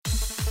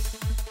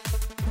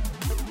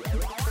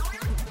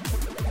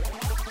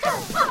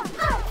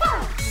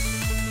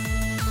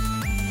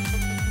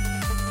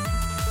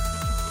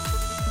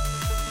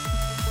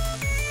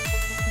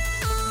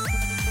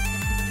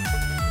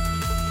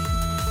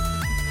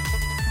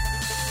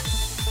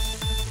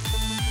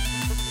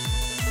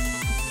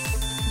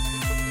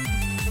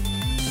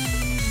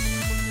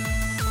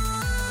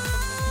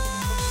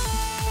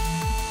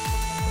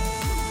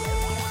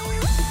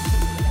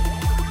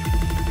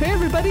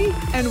everybody,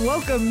 and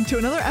welcome to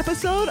another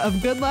episode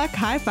of Good Luck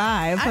High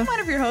Five. I'm one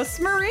of your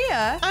hosts,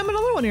 Maria. I'm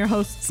another one of your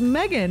hosts,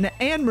 Megan,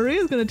 and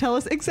Maria's going to tell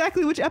us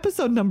exactly which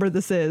episode number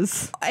this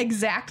is.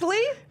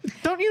 Exactly?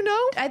 Don't you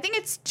know? I think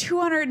it's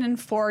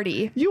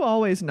 240. You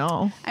always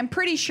know. I'm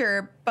pretty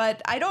sure,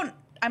 but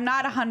I'm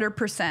not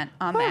 100%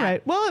 on that. All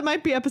right. Well, it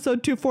might be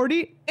episode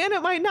 240, and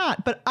it might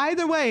not. But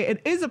either way,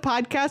 it is a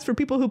podcast for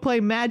people who play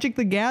Magic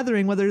the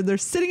Gathering, whether they're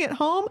sitting at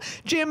home,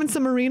 jamming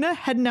some arena,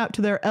 heading out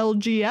to their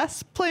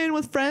LGS, playing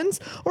with friends,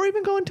 or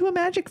even going to a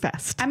Magic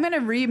Fest. I'm gonna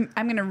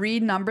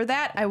renumber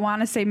that. I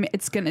want to say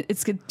it's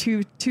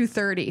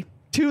 230.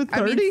 230?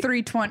 I mean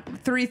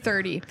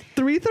 330.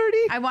 330?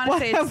 I want to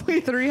say it's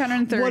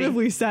 330. What have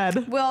we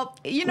said? Well,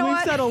 you know We've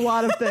what? said a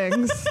lot of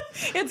things.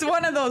 It's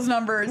one of those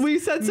numbers. We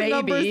said some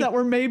numbers that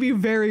were maybe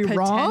very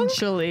wrong,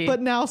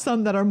 but now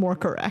some that are more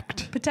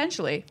correct.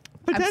 Potentially.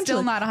 I'm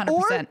still not 100%.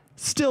 Or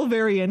still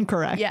very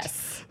incorrect.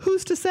 Yes.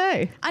 Who's to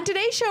say? On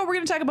today's show, we're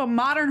going to talk about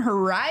Modern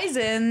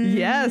Horizons.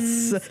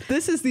 Yes.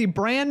 This is the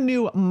brand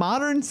new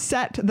Modern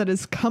set that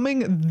is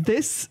coming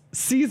this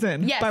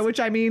season. Yes. By which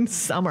I mean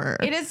summer.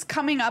 It is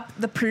coming up.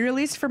 The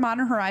pre-release for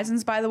Modern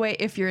Horizons, by the way,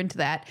 if you're into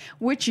that,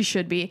 which you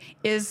should be,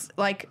 is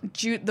like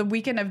the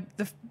weekend of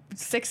the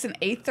 6th and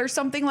 8th or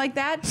something like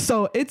that.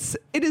 So it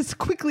is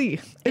quickly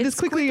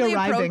arriving.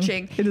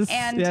 Approaching. It is,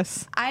 and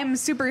yes. I'm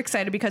super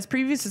excited because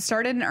previews have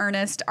started in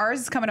earnest.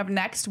 Ours is coming up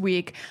next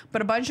week,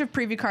 but a bunch of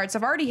preview cards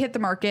have already hit the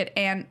market,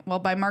 and well,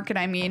 by market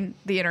I mean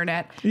the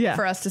internet,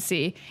 for us to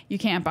see. You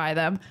can't buy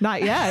them.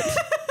 Not yet.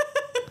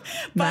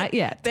 Not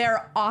yet.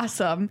 They're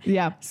awesome.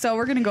 Yeah. So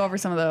we're going to go over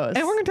some of those.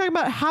 And we're going to talk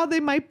about how they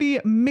might be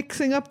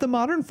mixing up the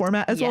Modern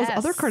format as well as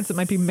other cards that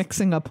might be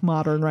mixing up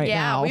Modern right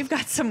now. Yeah, we've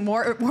got some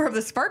more of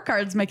the Spark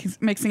cards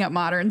mixing up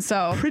Modern,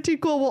 so. Pretty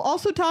cool. We'll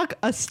also talk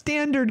a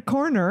Standard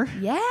corner.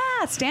 Yeah,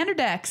 Standard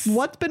decks.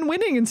 What's been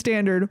winning in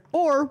Standard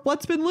or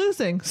what's been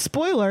losing?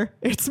 Spoiler,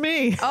 it's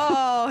me.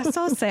 Oh,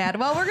 so sad.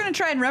 Well, we're going to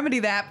try and remedy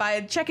that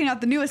by checking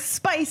out the newest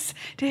spice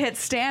to hit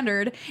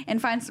Standard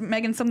and find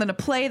Megan something to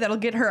play that'll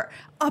get her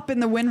up in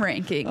the win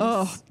rankings.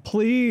 Oh,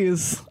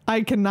 please.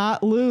 I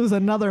cannot lose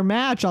another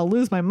match. I'll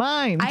lose my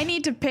mind. I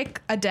need to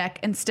pick a deck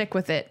and stick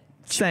with it.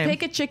 Same.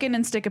 Pick a chicken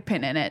and stick a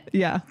pin in it.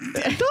 Yeah.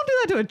 Don't do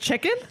that to a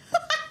chicken.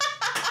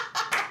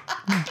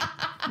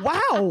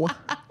 Wow.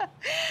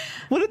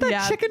 What did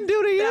that chicken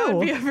do to you? That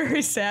would be a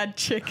very sad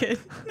chicken.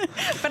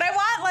 But I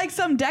want like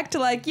some deck to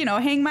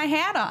hang my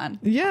hat on.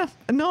 Yeah,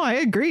 no, I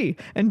agree.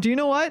 And do you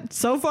know what?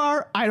 So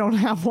far, I don't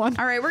have one.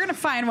 All right, we're going to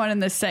find one in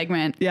this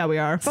segment. Yeah, we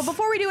are. But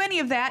before we do any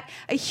of that,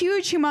 a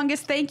huge, humongous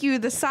thank you,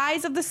 the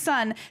size of the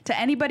sun, to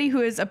anybody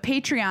who is a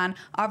Patreon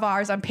of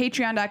ours on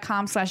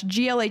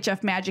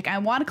patreon.com/GLHFmagic. I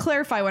want to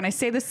clarify, when I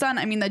say the sun,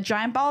 I mean the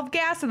giant ball of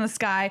gas in the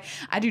sky.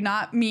 I do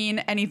not mean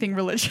anything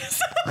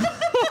religious.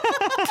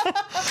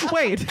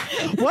 Wait,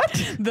 what?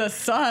 The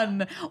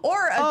sun.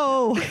 Or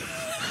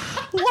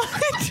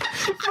what?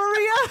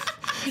 Maria,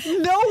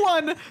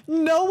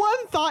 no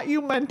one thought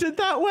you meant it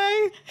that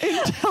way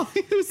until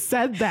you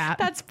said that.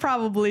 That's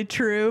probably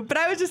true. But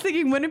I was just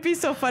thinking, wouldn't it be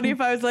so funny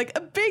if I was like,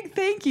 a big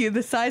thank you,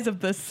 the size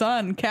of the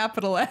sun,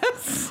 capital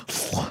S?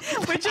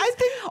 Which is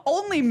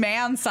only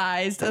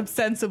man-sized,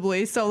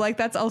 ostensibly. So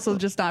that's also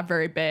just not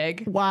very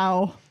big.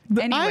 Wow.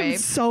 Anyway. I'm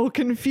so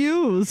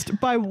confused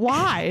by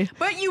why.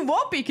 But you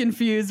won't be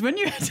confused when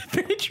you head to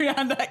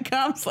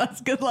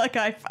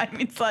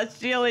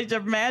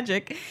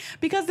patreon.com/GLHFmagic,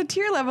 because the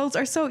tier levels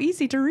are so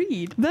easy to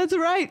read. That's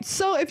right.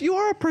 So if you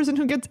are a person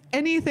who gets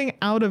anything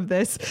out of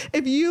this,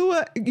 if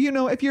you,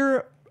 if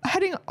you're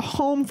heading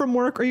home from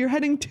work or you're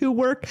heading to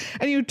work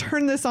and you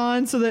turn this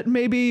on so that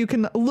maybe you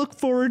can look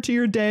forward to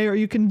your day or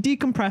you can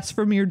decompress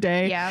from your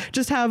day. Yeah.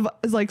 Just have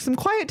some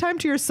quiet time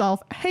to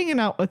yourself,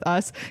 hanging out with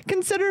us.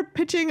 Consider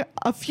pitching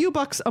a few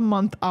bucks a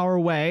month our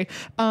way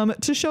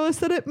to show us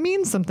that it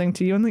means something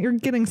to you and that you're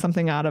getting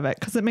something out of it,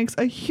 because it makes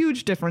a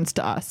huge difference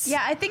to us.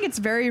 Yeah, I think it's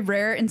very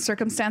rare in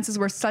circumstances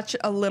where such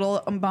a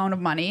little amount of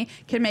money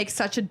can make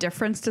such a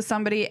difference to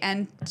somebody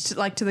and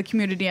to the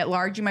community at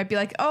large. You might be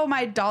like, oh,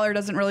 my dollar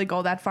doesn't really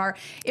go that far.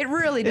 It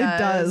really does. It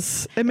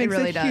does. It makes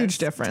a huge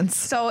difference.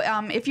 So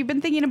if you've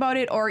been thinking about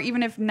it, or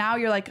even if now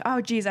you're like,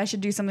 oh, geez, I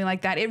should do something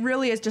like that, it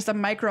really is just a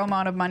micro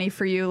amount of money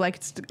for you.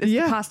 It's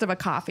the cost of a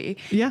coffee.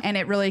 Yeah. And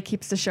it really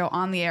keeps the show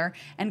on the air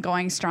and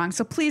going strong.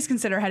 So please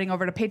consider heading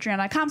over to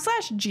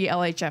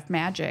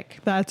patreon.com/GLHFmagic.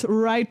 That's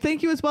right.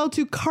 Thank you as well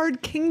to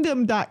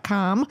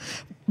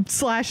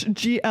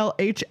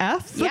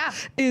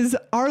cardkingdom.com/GLHF is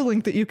our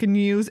link that you can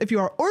use. If you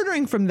are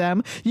ordering from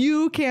them,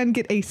 you can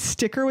get a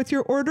sticker with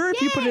your order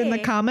if you put it in the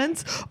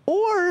comments,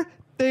 or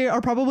They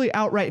are probably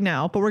out right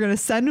now, but we're going to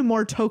send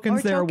more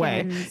tokens their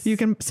way. You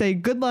can say,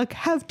 good luck,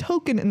 have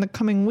token in the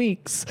coming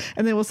weeks,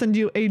 and they will send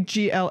you a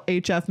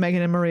GLHF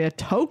Megan and Maria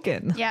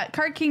token. Yeah,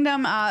 Card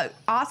Kingdom,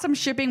 awesome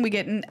shipping. We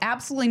get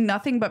absolutely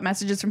nothing but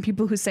messages from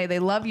people who say they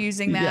love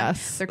using them.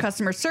 Yes. Their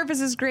customer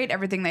service is great.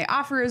 Everything they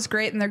offer is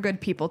great, and they're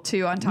good people,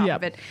 too, on top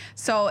of it.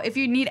 So if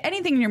you need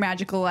anything in your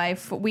magical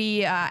life,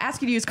 we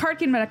ask you to use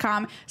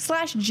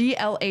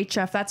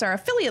cardkingdom.com/GLHF. That's our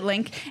affiliate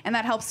link, and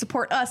that helps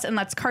support us and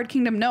lets Card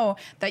Kingdom know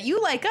that you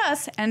like like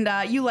us, and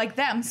you like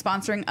them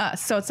sponsoring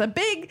us. So it's a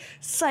big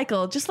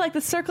cycle, just like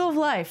the circle of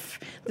life,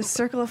 the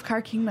circle of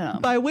Card Kingdom.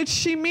 By which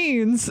she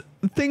means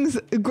things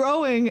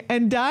growing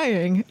and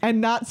dying, and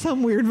not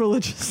some weird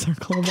religious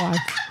circle of life.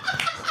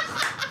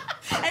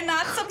 And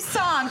not some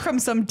song from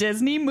some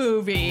Disney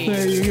movie.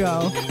 There you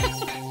go.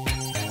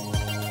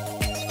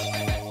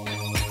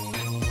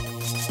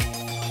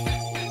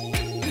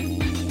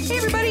 Hey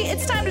everybody,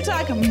 it's time to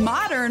talk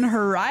Modern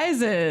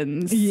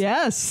Horizons.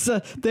 Yes,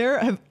 there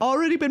have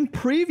already been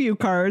preview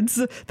cards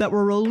that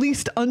were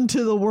released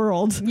unto the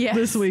world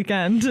this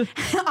weekend.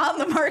 On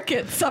the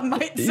market, some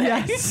might say.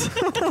 Yes.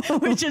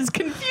 Which is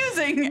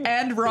confusing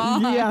and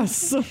wrong.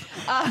 Yes.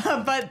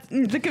 But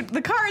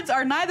the cards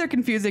are neither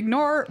confusing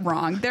nor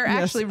wrong. They're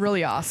actually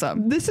really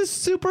awesome. This is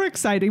super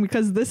exciting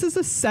because this is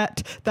a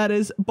set that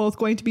is both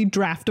going to be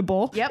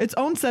draftable. Yep. Its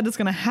own set is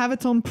going to have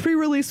its own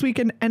pre-release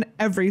weekend and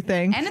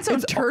everything. And its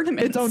own tournaments.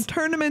 Its own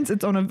tournaments,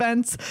 its own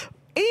events.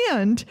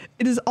 And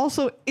it is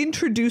also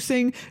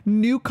introducing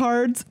new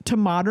cards to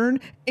Modern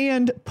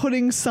and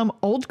putting some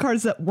old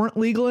cards that weren't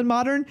legal in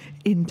Modern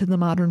into the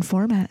Modern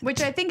format.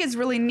 Which I think is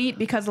really neat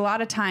because a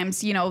lot of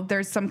times, you know,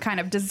 there's some kind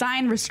of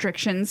design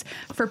restrictions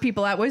for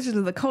people at Wizards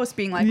of the Coast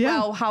being like,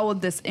 well, how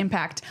would this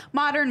impact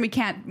Modern? We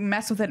can't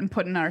mess with it and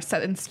put in our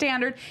set in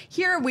Standard.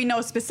 Here we know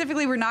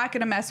specifically we're not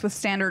going to mess with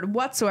Standard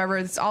whatsoever.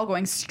 It's all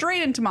going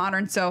straight into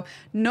Modern. So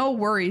no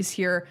worries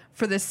here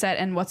for this set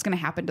and what's going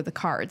to happen to the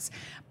cards.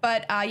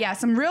 But yeah,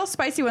 some real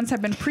spicy ones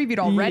have been previewed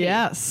already.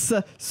 Yes.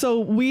 So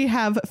we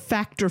have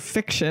Fact or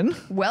Fiction.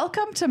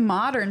 Welcome to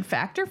Modern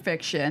Fact or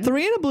Fiction.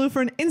 3 and a blue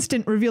for an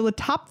instant. Reveal the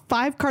top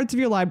 5 cards of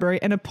your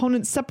library. An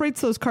opponent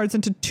separates those cards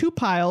into 2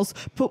 piles.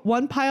 Put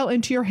 1 pile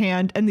into your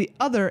hand and the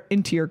other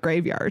into your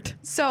graveyard.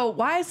 So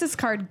why is this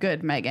card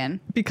good, Megan?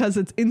 Because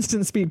it's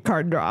instant speed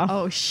card draw.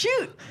 Oh,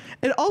 shoot.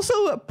 It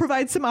also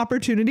provides some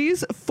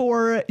opportunities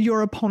for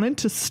your opponent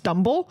to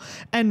stumble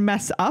and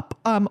mess up,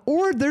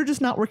 or they're just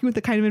not working with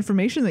the kind of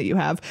information that you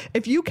have.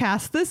 If you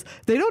cast this,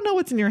 they don't know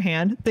what's in your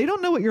hand. They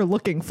don't know what you're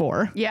looking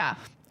for. Yeah.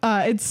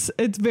 It's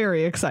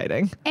very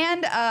exciting.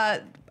 And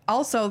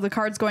also, the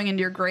cards going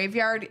into your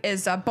graveyard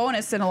is a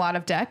bonus in a lot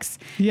of decks.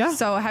 Yeah.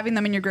 So having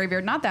them in your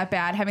graveyard, not that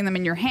bad. Having them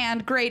in your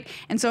hand, great.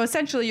 And so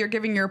essentially, you're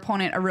giving your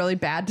opponent a really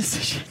bad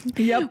decision.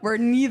 Yep. Where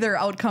neither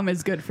outcome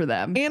is good for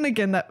them. And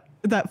again,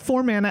 that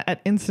 4 mana at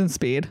instant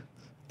speed,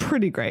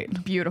 pretty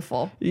great.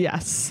 Beautiful.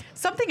 Yes.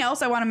 Something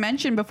else I want to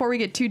mention before we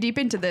get too deep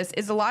into this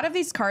is a lot of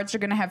these cards are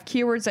going to have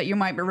keywords that you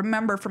might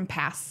remember from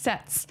past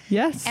sets.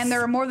 Yes. And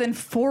there are more than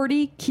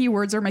 40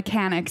 keywords or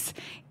mechanics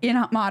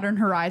in Modern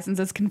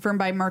Horizons, as confirmed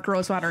by Mark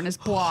Rosewater in his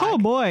blog. Oh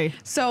boy.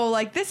 So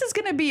like this is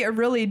going to be a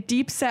really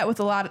deep set with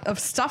a lot of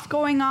stuff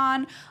going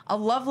on, a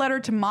love letter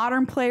to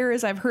modern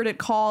players, I've heard it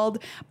called,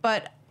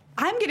 but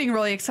I'm getting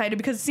really excited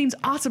because it seems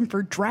awesome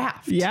for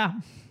draft. Yeah.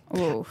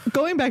 Ooh.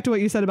 Going back to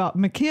what you said about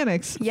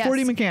mechanics,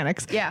 40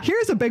 mechanics. Yeah.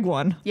 Here's a big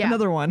one. Yeah.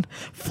 Another one.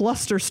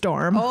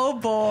 Flusterstorm. Oh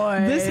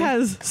boy. This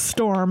has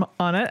storm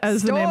on it,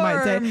 as the name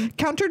might say.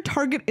 Counter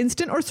target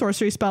instant or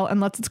sorcery spell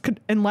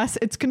unless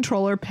its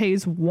controller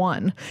pays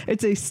 1.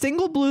 It's a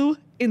single blue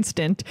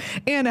instant,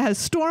 and it has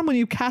storm. When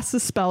you cast the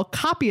spell,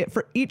 copy it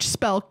for each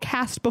spell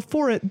cast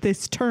before it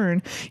this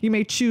turn. You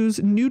may choose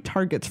new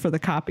targets for the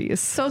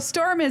copies. So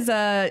storm is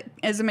a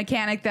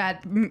mechanic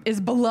that is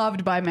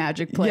beloved by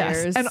Magic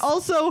players. Yes, and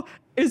also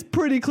is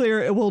pretty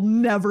clear it will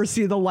never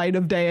see the light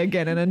of day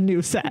again in a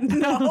new set.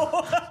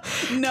 No,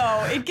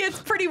 it gets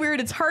pretty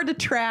weird. It's hard to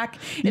track.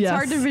 It's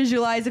hard to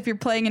visualize if you're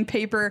playing in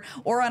paper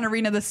or on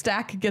Arena. The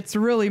stack gets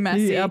really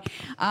messy. Yep.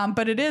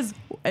 But it is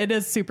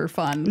super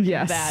fun.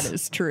 Yes. That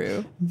is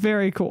true.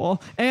 Very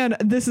cool. And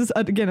this is,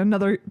 again,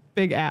 another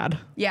big ad.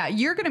 Yeah,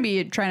 you're going to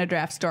be trying to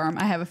draft Storm,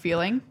 I have a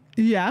feeling.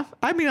 Yeah.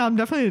 I mean, I'm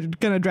definitely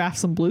going to draft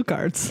some blue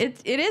cards.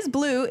 It is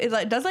blue.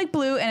 It does like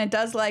blue, and it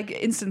does like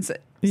instance.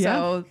 Yeah.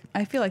 So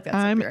I feel like that's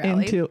I'm up your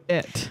alley. into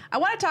it. I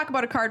want to talk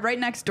about a card right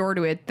next door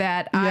to it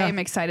that I am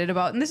excited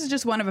about. And this is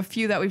just one of a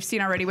few that we've seen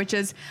already, which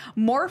is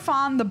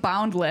Morphon the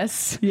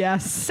Boundless.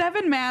 Yes.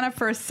 7 mana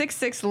for a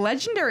 6/6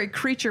 legendary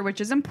creature, which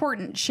is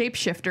important,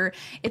 shapeshifter.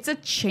 It's a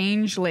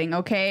changeling,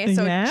 okay?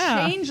 So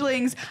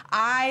changelings,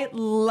 I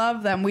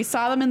love them. We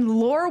saw them in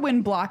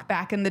Lorwyn block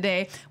back in the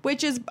day,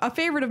 which is a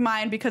favorite of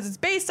mine because it's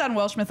based on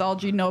Welsh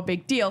mythology, no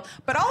big deal.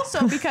 But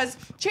also because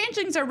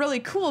changelings are really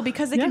cool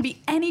because they can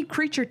be any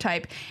creature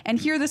type. And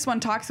here this one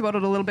talks about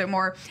it a little bit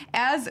more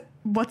as,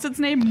 what's its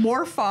name?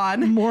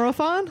 Morphon.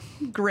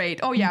 Morphon?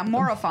 Great. Oh yeah,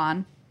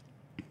 Morphon.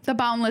 The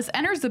Boundless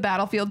enters the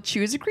battlefield.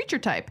 Choose a creature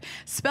type.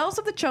 Spells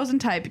of the chosen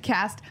type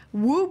cast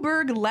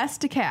Wooburg less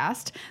to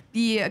cast.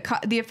 The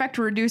effect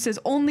reduces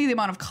only the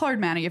amount of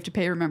colored mana you have to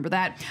pay. Remember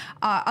that.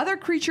 Other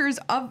creatures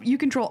you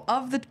control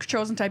of the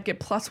chosen type get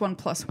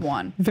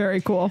 +1/+1.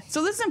 Very cool.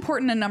 So this is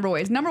important in a number of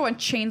ways. Number one,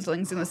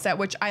 changelings in the set,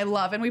 which I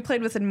love, and we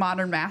played with in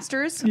Modern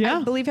Masters.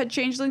 I believe had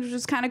changelings, which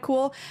was kind of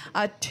cool.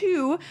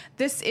 2,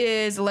 this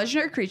is a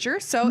legendary creature.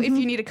 So if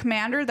you need a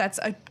commander that's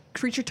a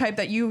creature type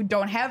that you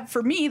don't have,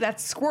 for me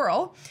that's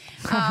squirrel.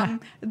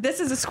 This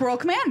is a squirrel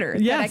commander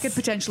that I could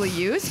potentially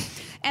use.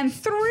 And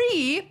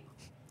 3,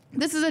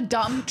 This is a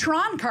dumb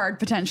Tron card,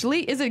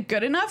 potentially. Is it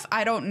good enough?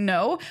 I don't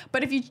know.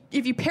 But if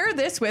you pair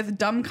this with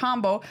dumb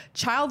combo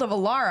Child of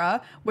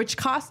Alara, which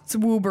costs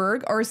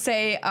WUBRG, or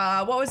say,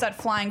 what was that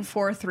flying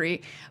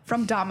 4/3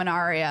 from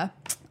Dominaria?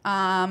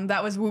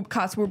 That was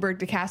cost WUBRG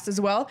to cast as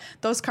well.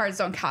 Those cards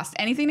don't cost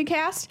anything to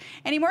cast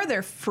anymore.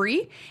 They're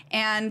free.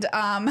 And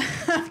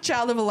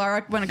Child of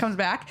Alara, when it comes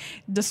back,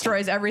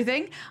 destroys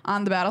everything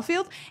on the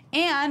battlefield.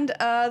 And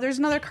there's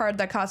another card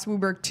that costs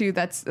WUBRG too.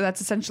 That's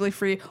essentially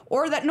free.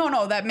 Or that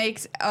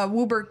makes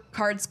WUBRG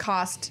cards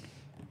cost.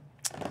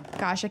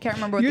 Gosh, I can't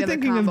remember what You're the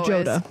other thinking combo of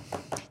Joda.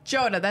 is.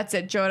 Joda, that's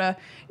it. Joda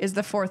is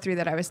the 4/3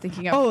 that I was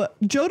thinking of. Oh,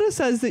 Joda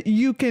says that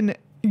you can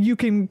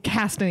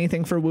cast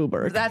anything for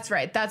WUBRG. That's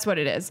right. That's what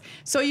it is.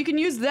 So you can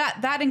use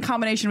that in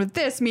combination with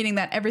this, meaning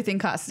that everything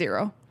costs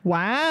 0.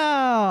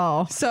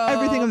 Wow. So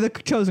everything of the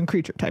chosen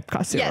creature type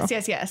costs 0.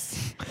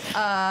 Yes.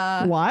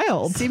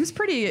 Wild. Seems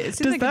pretty. It seems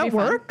Does like it'd that be fun.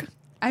 work?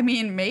 I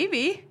mean,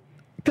 maybe.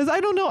 Because I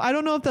don't know. I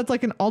don't know if that's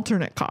like an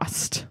alternate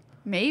cost.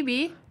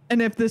 Maybe.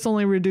 And if this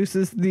only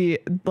reduces the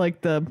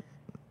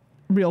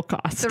real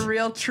cost. The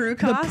real true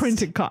cost? The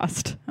printed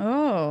cost.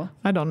 Oh.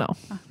 I don't know.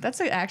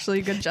 That's actually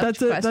a good judge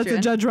That's a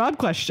Judge Rob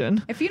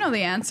question. If you know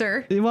the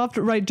answer. We'll have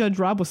to write Judge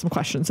Rob with some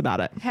questions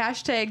about it.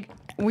 Hashtag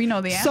we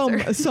know the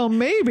answer. So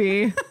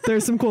maybe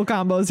there's some cool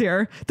combos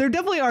here. There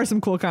definitely are some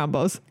cool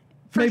combos.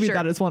 Maybe sure.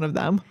 that is one of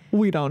them.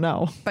 We don't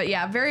know. But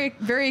yeah, very,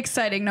 very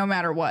exciting no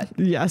matter what.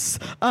 Yes.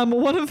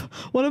 One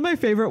of my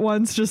favorite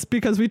ones, just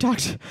because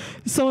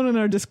someone in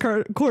our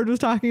Discord was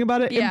talking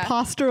about it. Yeah.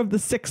 Imposter of the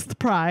Sixth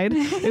Pride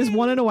is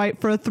 1 and a white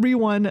for a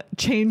 3/1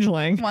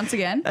 changeling. Once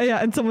again.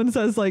 Yeah, and someone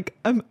says like,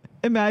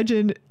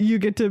 imagine you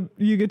get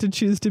to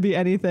choose to be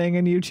anything,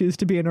 and you choose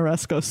to be an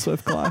Oresco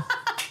Swiftclaw.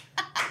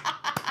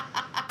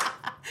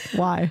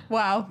 Why?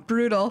 Wow,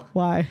 brutal.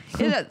 Why?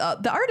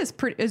 The art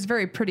is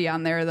very pretty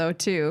on there though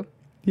too.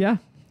 Yeah.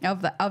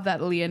 Of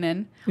that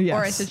Leonin. Yes.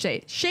 Or it's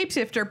a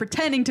shapeshifter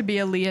pretending to be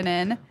a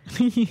Leonin.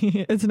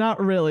 It's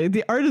not really.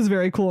 The art is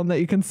very cool in that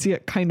you can see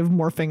it kind of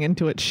morphing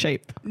into its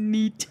shape.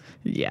 Neat.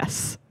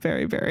 Yes,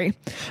 very, very.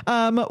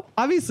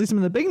 Obviously, some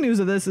of the big news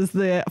of this is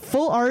the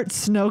full art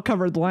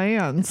snow-covered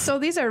lands. So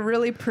these are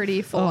really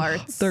pretty full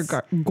arts. They're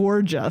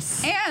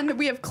gorgeous. And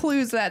we have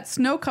clues that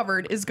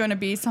snow-covered is going to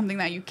be something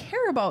that you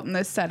care about in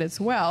this set as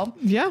well.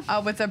 Yeah.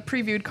 With a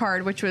previewed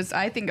card, which was,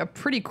 I think, a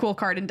pretty cool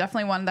card and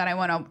definitely one that I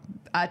want to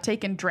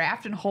take and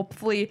draft and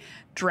hopefully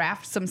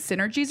draft some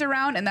synergies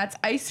around, and that's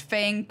Ice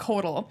Fang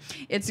Kotal.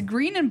 It's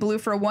green and blue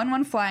for a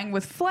 1/1 flying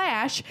with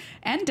flash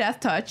and death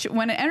touch.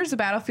 When it enters the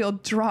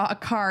battlefield, draw a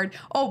card.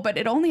 Oh, but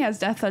it only has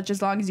death touch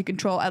as long as you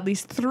control at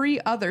least 3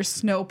 other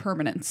snow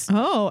permanents.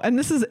 Oh, and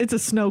it's a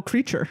snow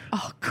creature.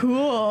 Oh,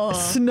 cool.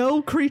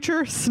 Snow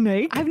creature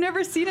snake. I've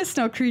never seen a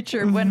snow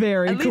creature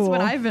Very at least cool. when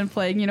I've been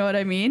playing, you know what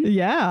I mean?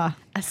 Yeah.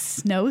 A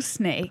snow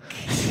snake.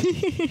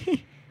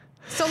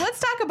 So let's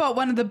talk about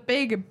one of the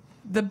big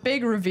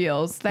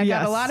reveals that got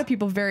Yes. a lot of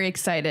people very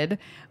excited,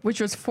 which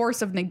was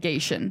Force of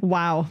Negation.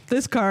 Wow.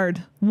 This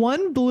card,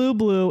 1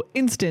 blue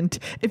instant.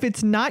 If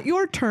it's not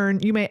your turn,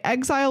 you may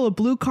exile a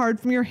blue card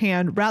from your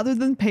hand rather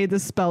than pay the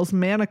spell's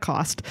mana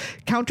cost.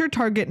 Counter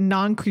target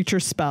non-creature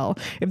spell.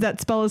 If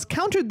that spell is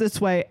countered this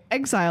way,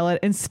 exile it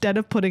instead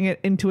of putting it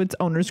into its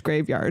owner's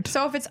graveyard.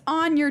 So if it's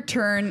on your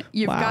turn,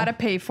 you've Wow. got to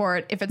pay for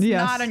it. If it's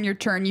Yes. not on your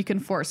turn, you can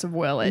Force of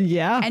Will it.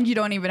 Yeah. And you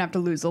don't even have to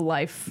lose a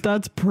life.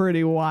 That's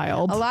pretty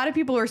wild. A lot of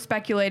people were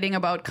speculating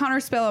about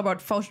Counterspell,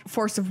 about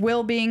Force of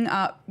Will being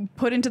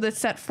put into the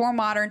set for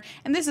Modern,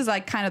 and this is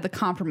like kind of the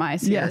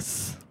compromise here.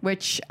 Yes.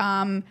 Which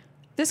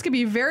this could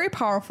be very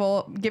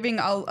powerful, giving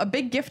a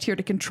big gift here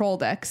to control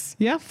decks.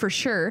 Yeah. For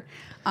sure.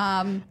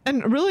 And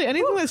really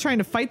anything that's trying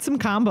to fight some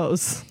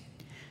combos.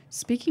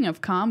 Speaking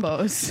of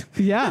combos,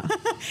 Yeah.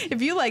 if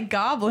you like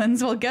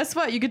goblins, well, guess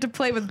what? You get to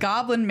play with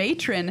Goblin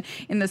Matron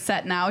in the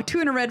set now.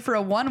 2 and a red for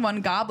a 1/1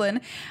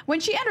 goblin.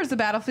 When she enters the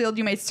battlefield,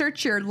 you may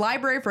search your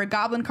library for a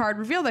goblin card,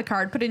 reveal the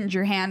card, put it into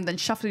your hand, then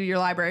shuffle it to your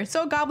library.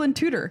 So Goblin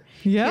Tutor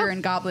here in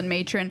Goblin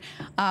Matron,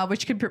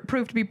 which could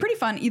prove to be pretty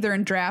fun either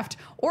in draft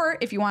or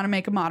if you want to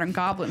make a modern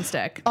goblins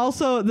deck.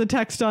 Also,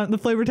 the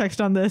flavor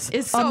text on this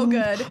Is so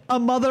good. A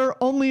mother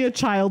only a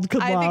child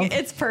could love. I think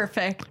it's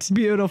perfect.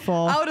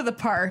 Beautiful. Out of the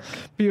park.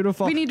 Beautiful.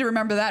 We need to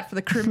remember that for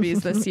the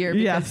Crimbies this year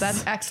because Yes.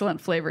 that's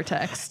excellent flavor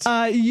text.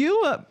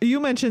 You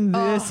mentioned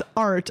this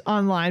art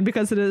online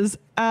because it is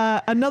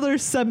another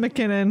Seb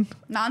McKinnon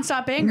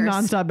Nonstop bangers.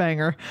 nonstop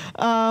banger.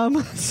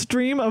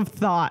 Stream of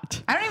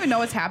thought. I don't even know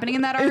what's happening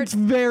in that art. It's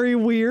very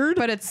weird,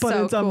 But it's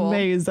so cool.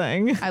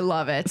 amazing. I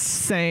love it.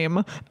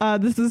 Same.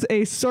 This is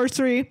a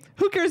sorcery.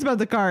 Who cares about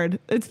the card?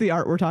 It's the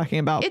art we're talking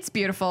about. It's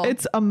beautiful.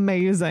 It's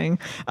amazing.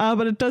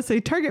 But it does say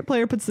target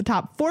player puts the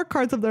top 4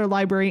 cards of their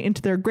library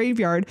into their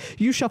graveyard.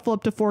 You shuffle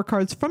up to 4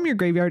 cards from your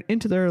graveyard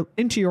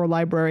into your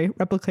library.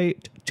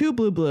 Replicate 2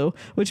 blue,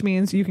 which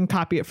means you can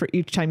copy it for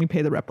each time you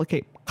pay the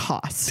replicate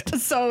cost.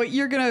 So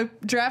you're going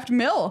to draft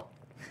Mill.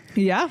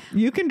 Yeah,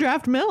 you can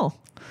draft mill.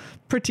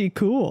 Pretty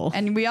cool.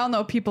 And we all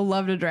know people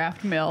love to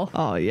draft mill.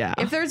 Oh, yeah.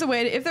 If there's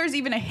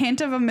even a hint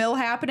of a mill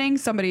happening,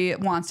 somebody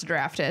wants to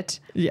draft it.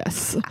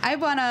 Yes. I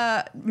want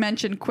to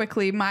mention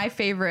quickly my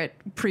favorite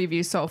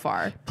preview so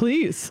far.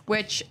 Please.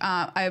 Which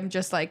I'm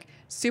just like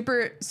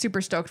super, super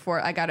stoked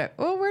for. I got it.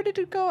 Oh, where did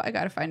it go? I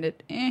got to find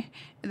it.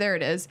 There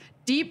it is.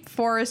 Deep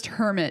Forest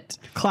Hermit.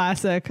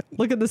 Classic.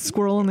 Look at the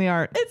squirrel in the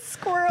art. It's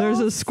squirrels. There's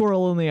a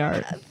squirrel in the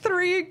art.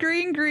 3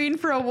 green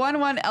for a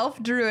 1/1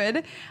 elf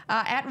druid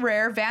at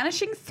rare.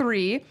 Vanishing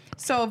 3.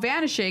 So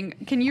vanishing.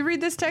 Can you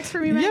read this text for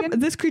me, Megan? Yep.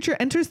 This creature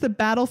enters the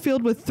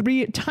battlefield with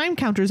 3 time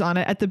counters on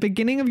it. At the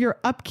beginning of your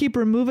upkeep,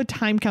 remove a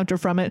time counter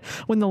from it.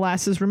 When the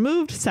last is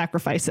removed,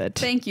 sacrifice it.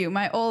 Thank you.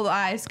 My old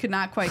eyes could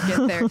not quite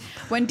get there.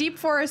 When Deep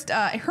Forest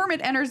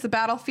Hermit enters the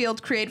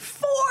battlefield, create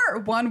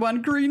 4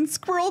 1/1 green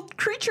squirrel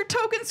creature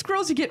token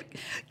squirrels. You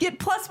get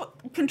plus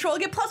control.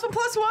 Get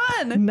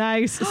 +1/+1.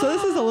 Nice. So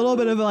this is a little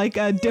bit of like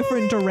a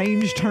different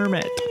deranged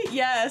hermit.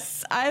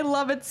 Yes, I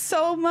love it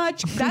so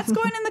much. That's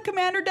going in the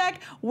commander deck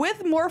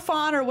with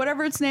Morphon or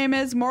whatever its name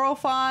is,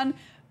 Morophon.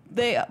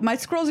 My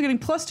scrolls are getting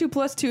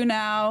 +2/+2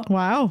 now.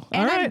 Wow.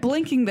 And All I'm right.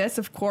 blinking this,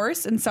 of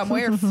course, in some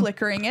way, or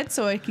flickering it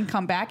so it can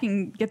come back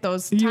and get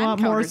those time You want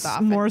counters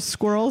off. more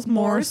squirrels?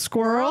 More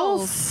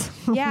squirrels.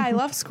 Yeah, I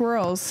love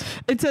squirrels.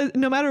 It says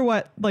no matter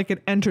what, like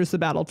it enters the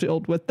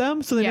battlefield with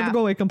them, so they Yeah. never go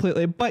away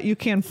completely. But you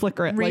can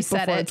flicker it Reset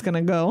like before it. it's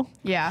gonna go.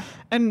 Yeah,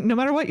 And no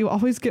matter what, you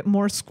always get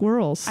more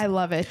squirrels. I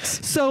love it.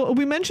 So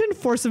we mentioned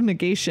Force of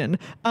Negation.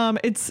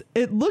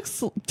 It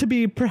looks to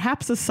be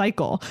perhaps a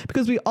cycle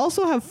because we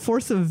also have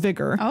Force of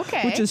Vigor,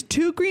 Okay. which is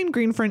 2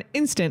 green for an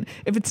instant.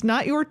 If it's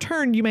not your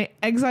turn, you may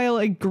exile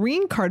a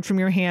green card from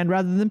your hand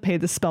rather than pay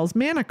the spell's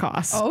mana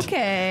cost.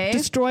 Okay.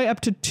 Destroy up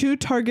to 2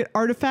 target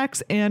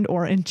artifacts and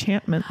or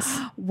enchantments.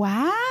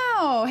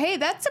 Wow. Hey,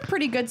 that's a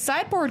pretty good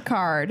sideboard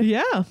card.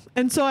 Yeah.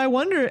 And so I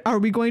wonder, are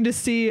we going to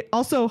see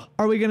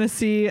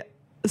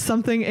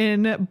something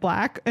in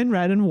black and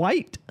red and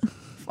white?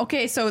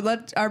 Okay, so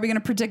are we going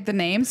to predict the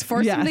names?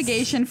 Force Yes. of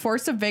Negation,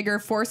 Force of Vigor,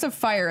 Force of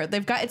Fire.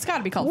 It's got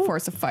to be called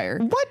Force of Fire.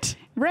 What?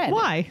 Red.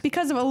 Why?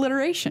 Because of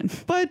alliteration.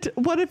 But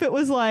what if it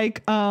was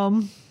like,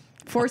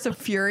 Force of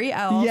Fury.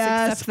 I'll also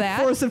yes, accept that.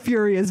 Force of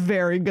Fury is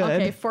very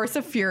good. Okay, Force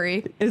of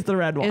Fury Is the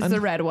red one. is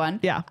the red one.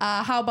 Yeah.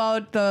 How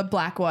about the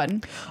black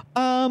one?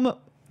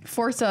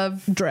 Force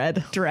of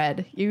Dread.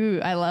 Dread.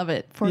 I love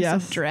it. Force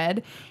Yes. of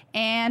Dread.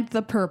 And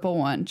the purple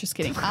one. Just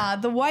kidding.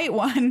 The white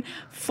one.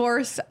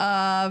 Force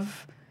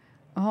of...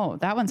 Oh,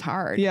 that one's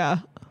hard. Yeah.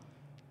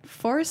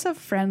 Force of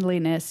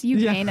Friendliness. You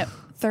Yeah. gain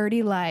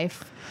 30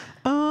 life.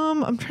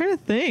 I'm trying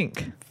to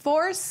think.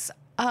 Force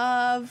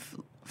of...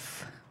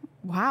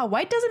 Wow,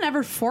 white doesn't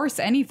ever force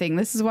anything.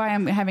 This is why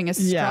I'm having a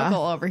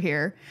struggle over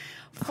here.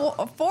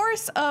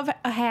 Force of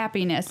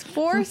happiness.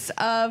 Force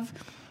of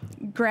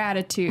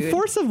gratitude.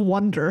 Force of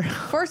Wonder.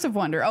 Force of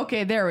wonder.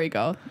 Okay, there we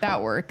go.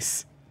 That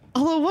works.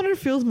 Although Wonder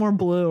feels more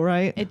blue,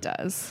 right? It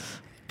does.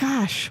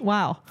 Gosh,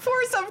 wow.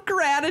 Force of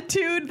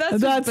gratitude. That's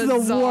That's just the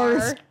bizarre.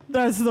 worst.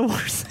 That's the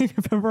worst thing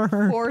I've ever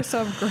heard. Force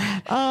of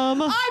gratitude.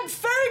 Um, I'm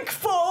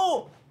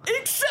thankful.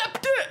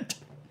 Accept it.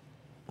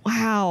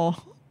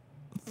 Wow.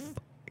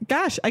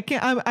 Gosh, I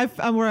can't.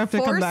 I'm where I have to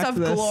come Force back of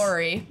to this.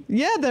 glory.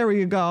 Yeah, there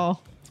you go.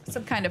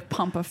 Some kind of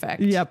pump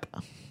effect. Yep.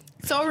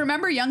 So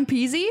remember young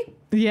Peasy?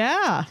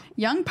 Yeah.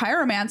 Young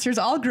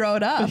pyromancers all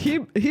grown up. He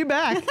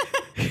back.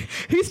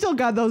 He still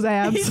got those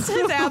abs. His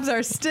abs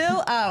are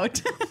still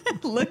out.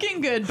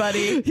 Looking good,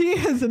 buddy. He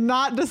has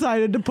not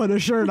decided to put a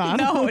shirt on.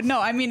 No.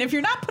 I mean, if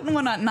you're not putting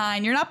one at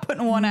 9, you're not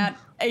putting one at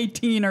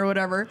 18 or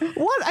whatever.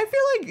 What? I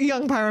feel like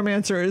young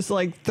pyromancer is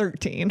like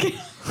 13.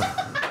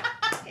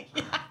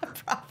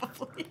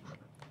 Probably.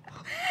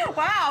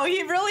 Wow,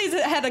 he really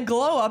had a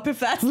glow up if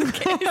that's the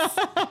case.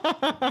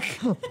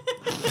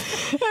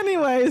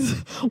 Anyways,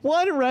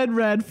 1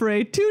 red for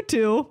a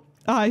 2/2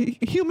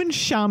 human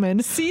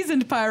shaman.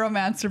 Seasoned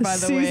pyromancer, by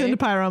the way. Seasoned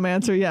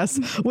pyromancer, yes.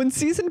 When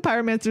seasoned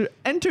pyromancer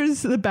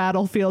enters the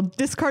battlefield,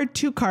 discard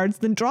 2 cards,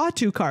 then draw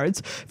 2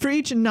 cards. For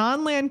each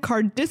non-land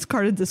card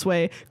discarded this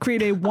way,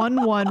 create a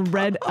 1/1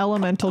 red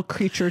elemental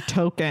creature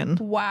token.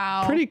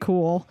 Wow. Pretty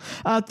cool.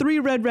 3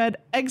 red,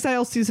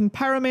 exile seasoned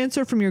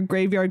pyromancer from your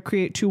graveyard,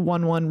 create 2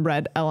 1/1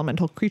 red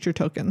elemental creature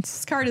tokens.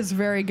 This card is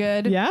very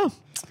good. Yeah.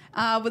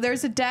 But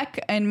there's a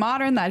deck in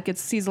Modern that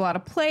sees a lot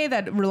of play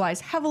that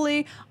relies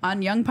heavily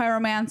on Young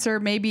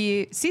Pyromancer.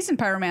 Maybe Seasoned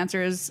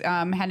Pyromancer is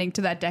heading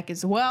to that deck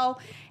as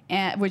well,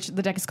 which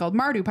the deck is called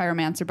Mardu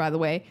Pyromancer, by the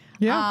way.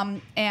 Yeah.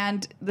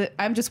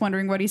 I'm just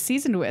wondering what he's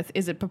seasoned with.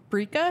 Is it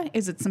paprika?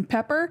 Is it some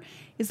pepper?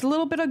 Is it a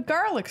little bit of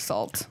garlic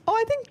salt? Oh,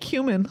 I think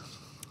cumin.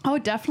 Oh,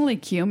 definitely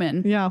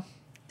cumin. Yeah.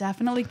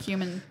 Definitely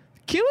cumin.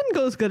 Cumin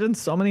goes good in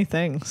so many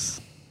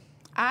things.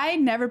 I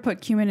never put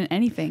cumin in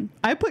anything.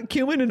 I put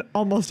cumin in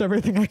almost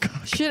everything I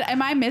cook.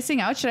 Am I missing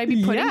out? Should I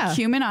be putting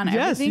cumin on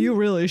everything? Yes, you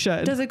really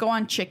should. Does it go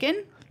on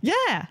chicken?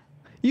 Yeah.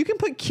 You can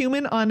put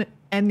cumin on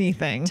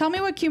anything. Tell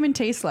me what cumin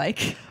tastes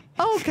like.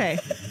 Okay.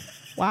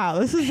 Wow,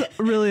 this is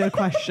really a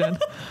question.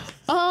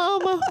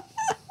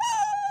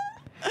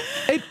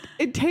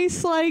 It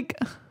tastes like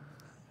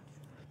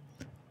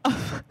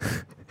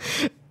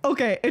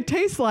Okay, it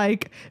tastes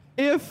like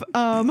if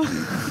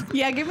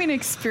Yeah, give me an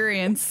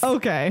experience.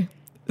 okay.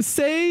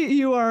 Say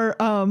you are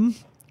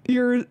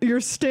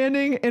you're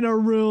standing in a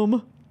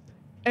room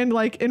and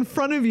like in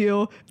front of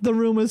you the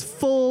room is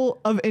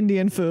full of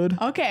Indian food.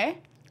 Okay.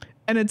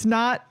 And it's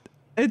not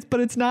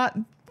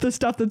the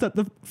stuff that's at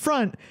the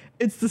front,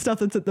 it's the stuff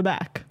that's at the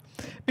back.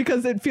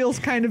 Because it feels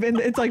kind of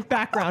it's like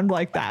background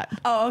like that.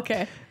 Oh,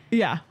 okay.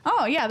 Yeah.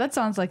 Oh, yeah, that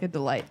sounds like a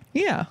delight.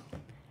 Yeah.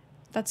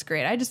 That's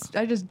great. I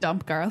just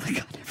dump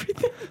garlic on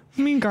everything.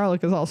 I mean,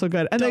 garlic is also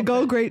good. And they Dump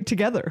go it. great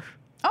together.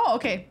 Oh,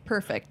 okay.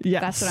 Perfect.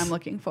 Yes. That's what I'm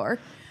looking for.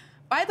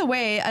 By the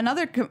way,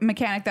 another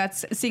mechanic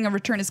that's seeing a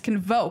return is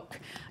Convoke.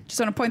 Just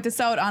want to point this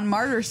out on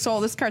Martyr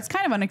Soul. This card's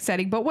kind of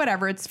unexciting, but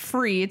whatever. It's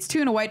free. It's 2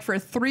 and a white for a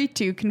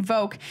 3/2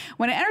 Convoke.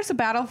 When it enters the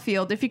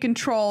battlefield, if you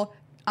control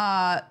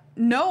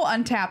no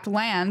untapped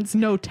lands.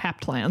 No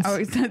tapped lands.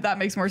 Oh, that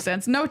makes more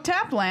sense. No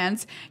tapped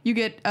lands. You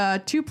get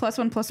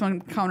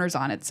 2+1/+1 counters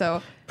on it.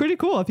 So pretty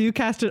cool if you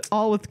cast it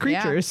all with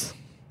creatures.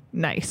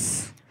 Yeah.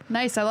 Nice.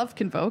 Nice. I love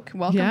Convoke.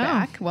 Welcome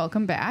back.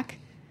 Welcome back.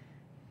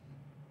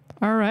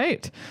 All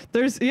right.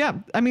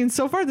 I mean,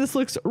 so far this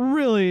looks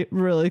really,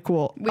 really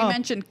cool. We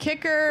mentioned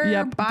Kicker,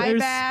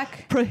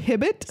 Buyback,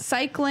 Prohibit,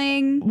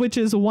 Cycling, which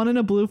is 1 and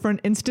a blue for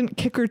an instant.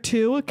 Kicker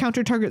 2,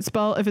 counter target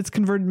spell if its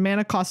converted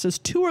mana cost is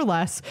 2 or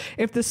less.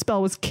 If this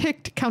spell was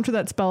kicked, counter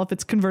that spell if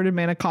its converted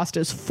mana cost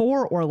is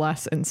 4 or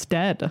less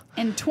instead.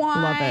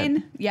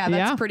 Entwine. Yeah,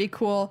 that's pretty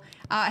cool.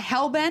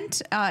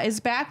 Hellbent is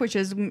back, which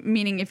is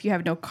meaning if you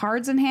have no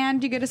cards in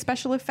hand, you get a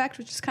special effect,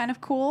 which is kind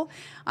of cool.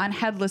 On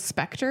Headless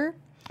Spectre.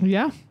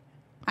 Yeah.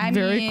 I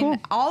mean, cool.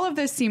 All of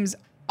this seems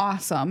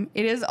awesome.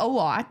 It is a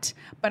lot,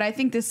 but I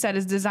think this set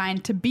is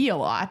designed to be a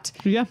lot.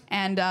 Yeah.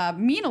 And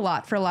mean a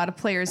lot for a lot of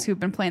players who've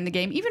been playing the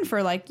game, even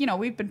for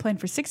we've been playing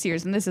for 6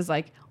 years, and this is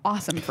like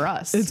awesome for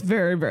us. It's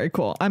very, very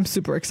cool. I'm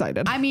super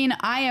excited. I mean,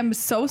 I am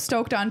so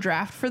stoked on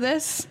draft for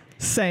this.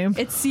 Same.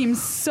 It seems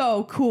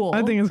so cool.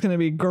 I think it's going to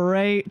be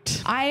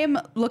great. I am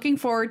looking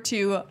forward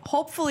to,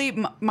 hopefully,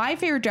 my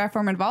favorite draft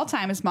format of all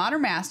time is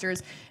Modern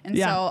Masters. And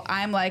so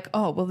I'm like,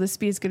 oh, will this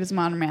be as good as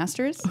Modern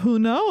Masters? Who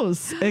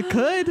knows? It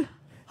could.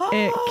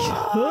 It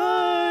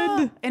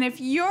could. And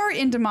if you're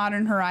into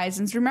Modern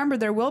Horizons, remember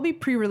there will be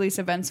pre-release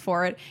events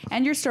for it,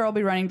 and your store will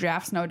be running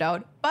drafts, no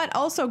doubt. But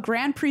also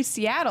Grand Prix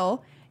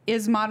Seattle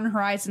is Modern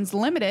Horizons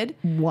Limited.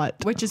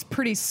 Which is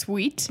pretty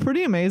sweet.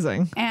 Pretty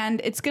amazing.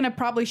 And it's going to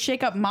probably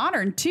shake up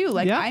Modern, too.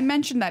 Like, I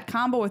mentioned that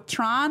combo with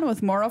Tron,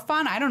 with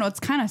Morophon. I don't know. It's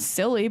kind of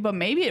silly, but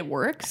maybe it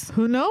works.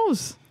 Who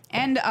knows?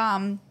 And,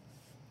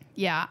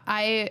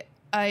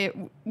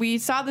 we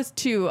saw this,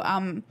 too.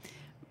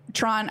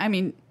 Tron, I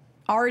mean,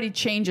 already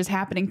change is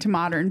happening to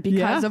Modern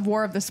because of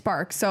War of the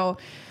Spark. So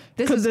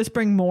could this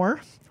bring more?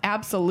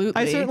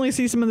 Absolutely. I certainly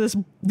see some of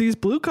these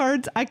blue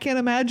cards. I can't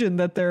imagine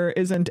that there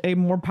isn't a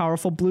more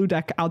powerful blue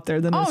deck out there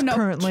than is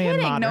currently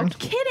in Modern. No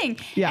kidding.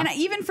 Yeah. And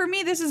even for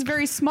me, this is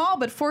very small,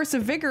 but Force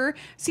of Vigor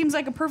seems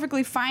like a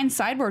perfectly fine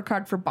sideboard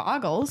card for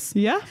Boggles.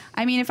 Yeah.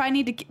 I mean, if I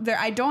need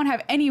to, I don't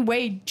have any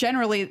way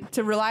generally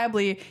to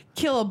reliably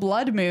kill a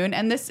Blood Moon,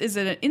 and this is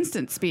at an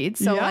instant speed.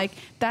 So like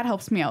that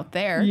helps me out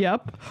there.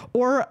 Yep.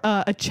 Or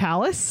a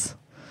Chalice.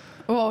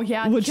 Oh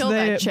yeah. Kill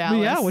that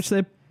Chalice. Yeah, which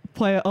they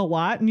play a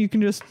lot, and you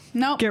can just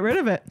get rid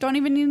of it. Don't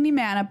even need any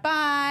mana.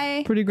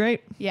 Bye. Pretty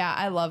great. Yeah,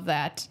 I love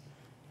that.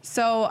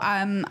 So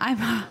I'm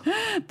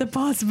the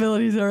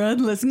possibilities are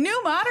endless.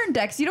 New Modern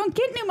decks. You don't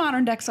get new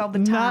Modern decks all the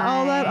time. Not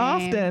all that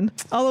often.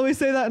 Although we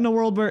say that in a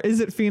world where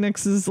Izzet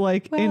Phoenix is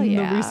like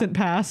the recent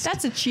past.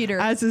 That's a cheater.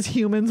 As is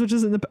Humans, which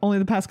is in only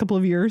the past couple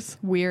of years.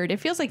 Weird.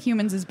 It feels like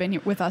Humans has been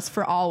with us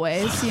for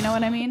always. You know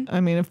what I mean? I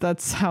mean, if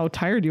that's how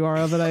tired you are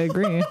of it, I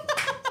agree.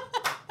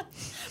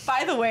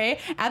 By the way,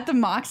 at the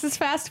Mox this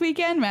past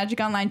weekend, Magic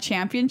Online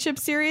Championship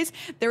Series,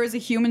 there was a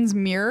Human's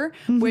Mirror,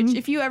 which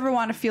if you ever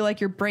want to feel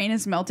like your brain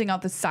is melting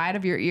out the side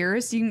of your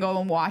ears, you can go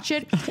and watch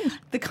it.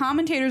 The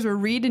commentators were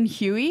Reed and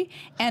Huey,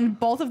 and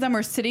both of them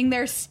were sitting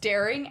there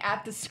staring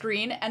at the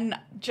screen and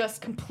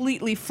just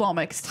completely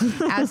flummoxed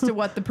as to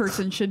what the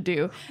person should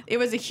do. It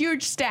was a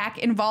huge stack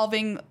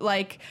involving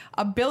like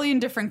a billion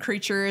different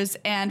creatures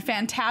and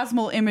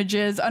phantasmal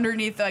images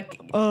underneath,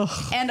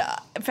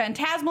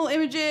 phantasmal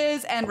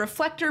images and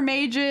reflector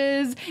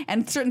mages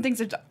and certain things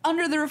that's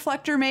under the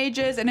reflector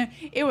mages, and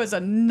it was a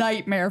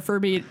nightmare for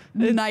me.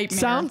 Nightmare.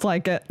 Sounds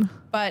like it.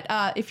 But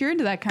if you're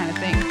into that kind of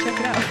thing, check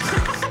it out.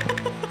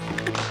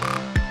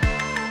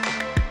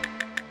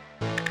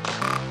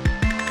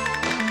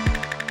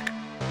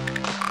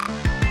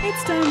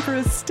 It's time for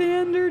a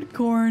standard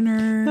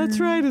corner. That's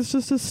right. It's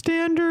just a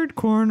standard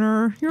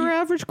corner. Your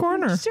average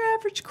corner. Just your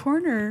average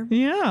corner.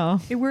 Yeah.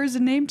 It wears a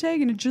name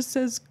tag and it just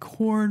says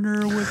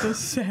corner with a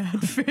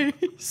sad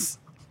face.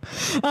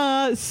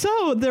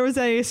 So there was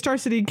a Star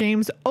City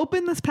Games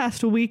Open this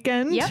past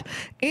weekend. Yep.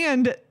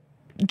 And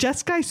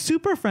Jeskai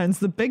Super Friends,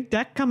 the big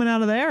deck coming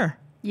out of there.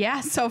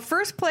 Yeah, so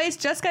first place,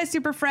 Jeskai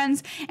Super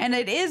Friends, and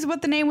it is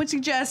what the name would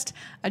suggest,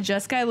 a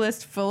Jeskai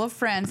list full of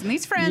friends. And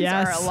these friends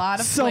are a lot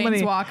of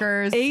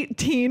planeswalkers.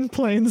 18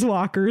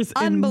 planeswalkers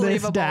in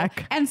this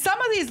deck. And some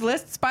of these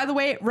lists, by the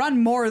way,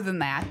 run more than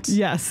that.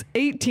 Yes,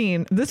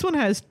 18. This one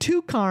has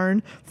 2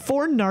 Karn,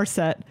 4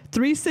 Narset,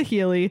 3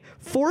 Saheeli,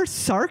 4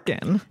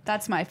 Sarkhan.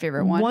 That's my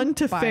favorite one. 1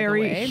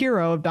 Teferi,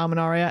 Hero of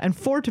Dominaria, and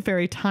 4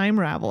 Teferi, Time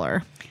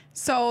Raveler.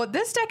 So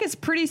this deck is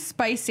pretty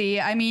spicy.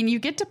 I mean, you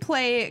get to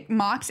play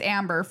Mox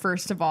Amber,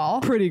 first of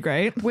all. Pretty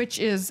great. Which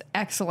is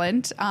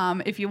excellent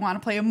if you want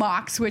to play a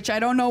Mox, which I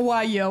don't know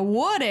why you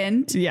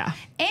wouldn't. Yeah.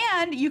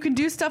 And you can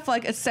do stuff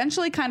like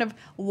essentially kind of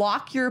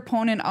lock your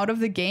opponent out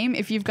of the game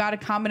if you've got a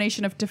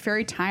combination of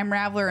Teferi, Time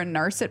Raveler, and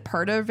Narset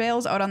Parta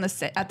Veils out on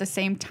at the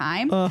same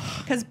time.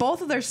 Because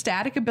both of their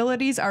static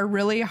abilities are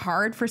really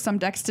hard for some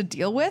decks to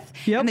deal with.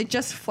 Yep. And they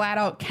just flat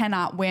out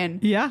cannot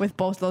win with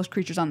both those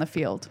creatures on the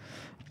field.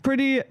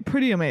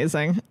 Pretty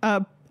amazing.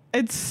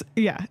 It's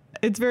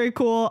very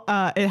cool.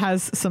 It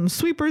has some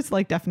sweepers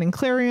like Deafening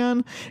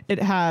Clarion.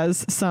 It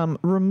has some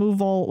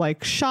removal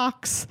like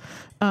Shocks.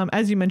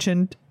 As you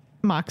mentioned,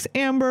 Mox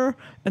Amber,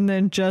 and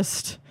then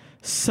just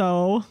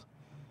so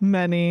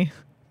many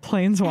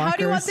planeswalkers. How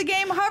do you want the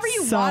game? However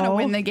you want to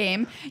win the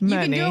game. You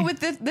can do it with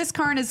this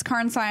Karn is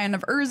Karn Scion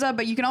of Urza,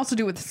 but you can also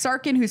do it with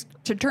Sarkhan, who's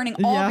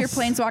turning all of your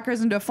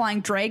planeswalkers into a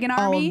flying dragon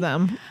army.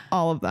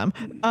 All of them.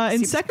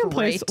 In second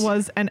place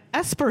was an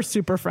Esper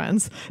Super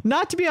Friends.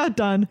 Not to be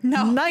outdone,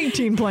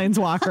 19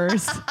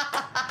 planeswalkers.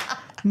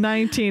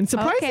 19.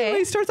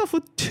 Surprisingly, starts off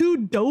with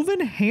 2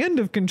 Dovin Hand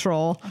of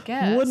Control.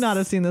 Would not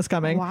have seen this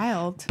coming.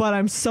 Wild. But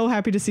I'm so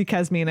happy to see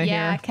Kasmina here.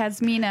 Yeah,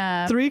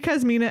 Kasmina. 3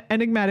 Kasmina,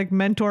 Enigmatic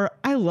Mentor.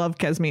 I love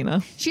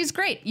Kasmina. She's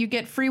great. You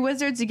get free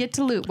wizards, you get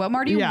to loot. What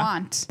more do you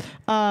want?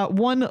 1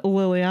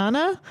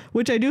 Liliana,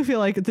 which I do feel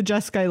like the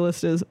Jeskai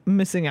list is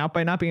missing out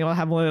by not being able to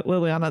have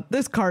Liliana.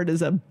 This card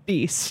is a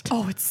beast.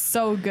 Oh, it's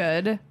so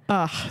good.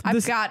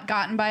 I've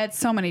gotten by it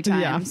so many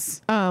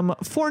times.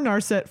 4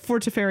 Narset, 4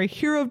 Teferi,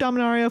 Hero of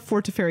Dominaria,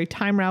 4 Teferi,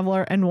 Time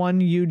Raveler, and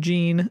 1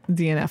 Eugene,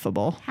 the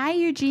Ineffable. Hi,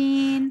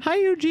 Eugene. Hi,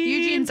 Eugene.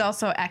 Eugene's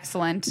also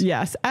excellent.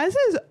 Yes, as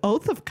is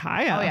Oath of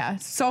Kaya. Oh, yeah.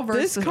 So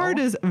versatile. This card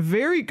is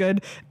very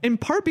good, in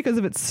part because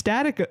of its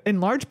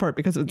large part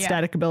because of its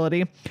static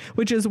ability,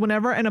 which is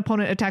whenever an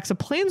opponent attacks a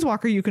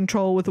planeswalker you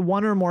control with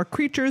 1 or more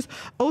creatures,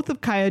 Oath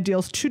of Kaya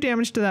deals 2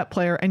 damage to that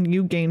player and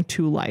you gain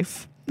 2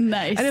 life.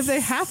 Nice. And if they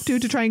have to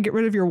try and get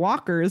rid of your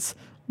walkers,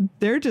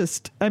 they're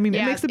just, it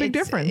makes a big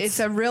difference. It's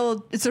a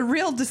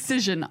real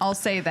decision. I'll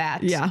say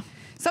that. Yeah.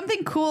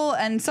 Something cool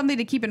and something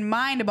to keep in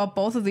mind about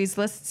both of these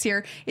lists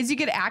here is you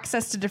get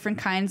access to different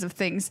kinds of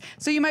things.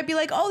 So you might be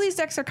like, oh, these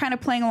decks are kind of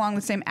playing along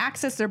the same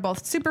axis. They're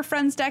both Super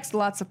Friends decks,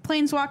 lots of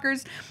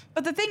planeswalkers.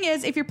 But the thing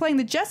is, if you're playing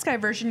the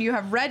Jeskai version, you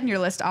have red in your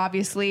list,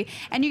 obviously,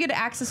 and you get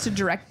access to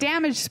direct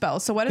damage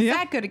spells. So what is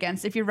that good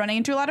against? If you're running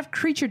into a lot of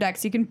creature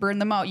decks, you can burn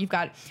them out. You've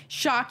got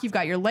Shock, you've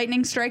got your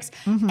Lightning Strikes,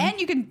 and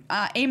you can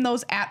aim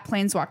those at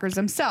planeswalkers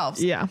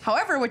themselves. Yeah.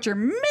 However, what you're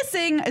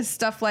missing is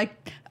stuff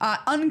like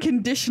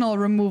unconditional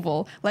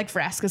removal, like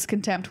Vraska's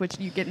Contempt, which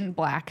you get in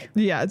black.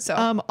 Yeah.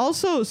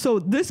 So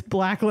this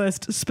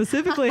blacklist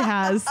specifically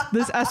has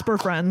this Esper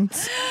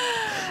Friends.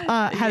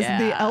 Has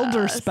the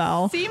Elder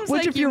Spell, seems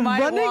which like if you're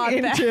running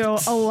into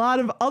a lot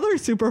of other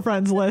Super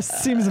Friends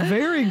lists, seems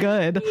very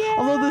good. Yeah.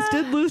 Although this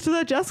did lose to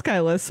that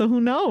Jeskai list, so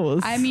who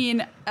knows? I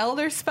mean,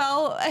 Elder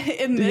Spell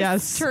in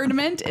this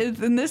tournament,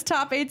 in this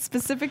top 8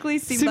 specifically,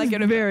 seems like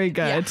it very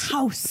good. Yeah,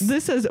 house.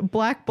 This is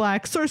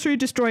black, sorcery,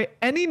 destroy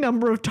any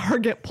number of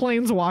target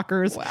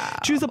planeswalkers. Wow.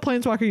 Choose a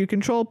planeswalker you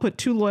control, put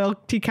 2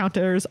 loyalty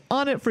counters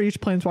on it for each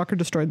planeswalker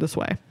destroyed this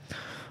way.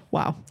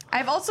 Wow.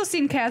 I've also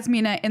seen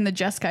Kasmina in the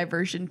Jeskai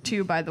version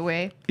too, by the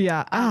way.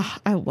 Yeah.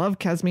 I love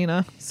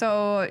Kasmina.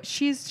 So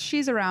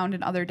she's around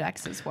in other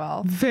decks as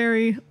well.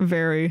 Very,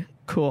 very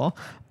cool.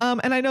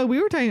 And I know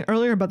we were talking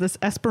earlier about this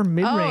Esper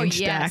mid-range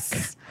deck,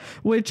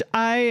 which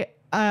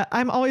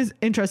I'm always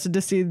interested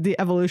to see the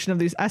evolution of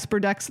these Esper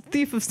decks.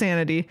 Thief of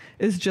Sanity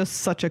is just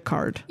such a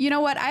card. You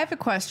know what? I have a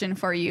question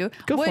for you.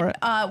 Go for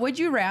it. Would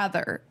you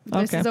rather,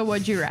 this is a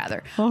would you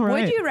rather. All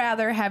right. Would you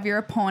rather have your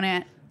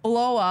opponent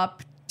blow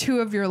up 2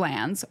 of your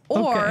lands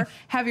or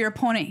have your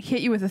opponent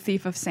hit you with a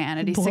Thief of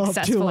Sanity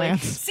successfully?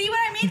 See what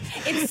I mean?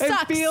 It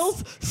sucks. It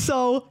feels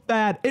so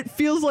bad. It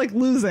feels like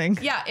losing.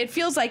 Yeah, it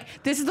feels like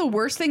this is the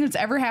worst thing that's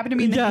ever happened to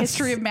me in the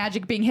history of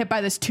Magic, being hit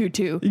by this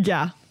 2/2.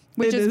 Yeah.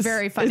 Which is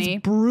very funny.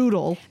 It's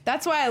brutal.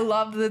 That's why I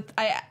love that.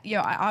 I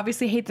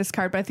obviously hate this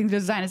card, but I think the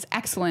design is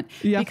excellent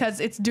because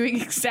it's doing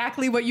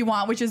exactly what you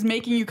want, which is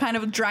making you kind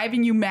of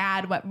driving you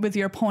mad with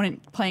your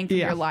opponent playing from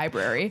your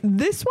library.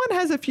 This one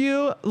has a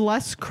few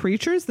less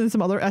creatures than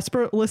some other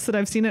Esper lists that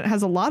I've seen. It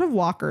has a lot of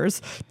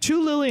walkers, 2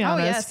 Lilianas, oh,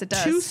 yes, it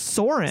does. 2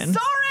 Sorin,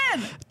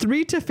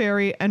 3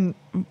 Teferi, and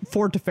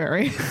 4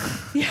 Teferi.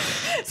 Yeah.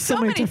 so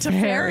many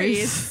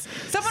Teferis.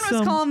 Someone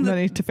was calling the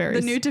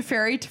new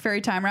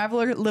Teferi Time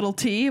Raveler Little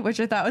T, which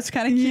I thought was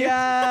kind of cute.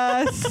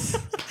 Yes.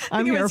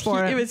 I'm here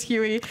for it. It was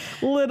Huey.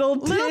 Little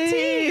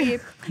T.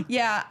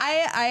 Yeah,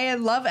 I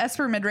love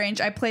Esper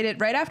Midrange. I played it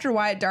right after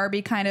Wyatt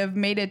Darby kind of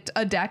made it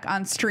a deck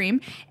on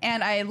stream,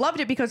 and I loved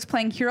it because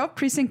playing Hero of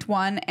Precinct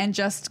 1 and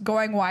just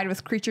going wide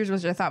with creatures,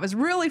 which I thought was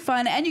really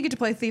fun, and you get to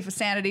play Thief of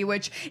Sanity,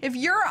 which if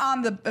you're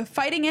on the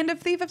fighting end of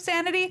Thief of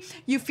Sanity,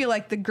 you feel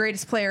like the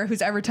greatest player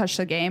who's ever touched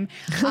the game.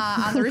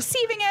 On the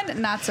receiving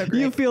end, not so great.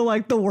 You feel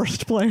like the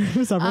worst player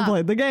who's ever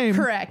played the game.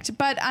 Correct.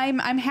 But I'm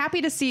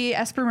happy to see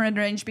Esper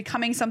Midrange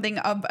becoming something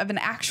of an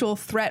actual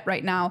threat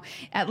right now,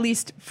 at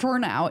least for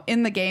now,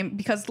 in the game,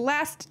 because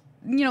last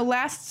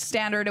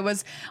standard it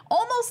was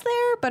almost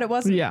there, but it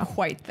wasn't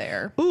quite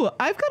there. Ooh,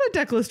 I've got a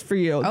deck list for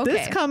you. Okay.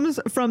 This comes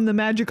from the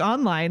Magic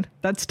Online.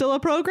 That's still a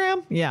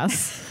program?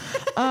 Yes.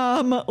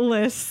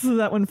 Lists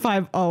that went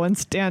 5-0 in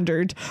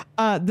standard.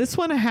 This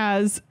one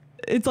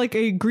it's like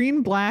a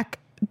green-black.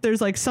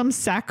 There's like some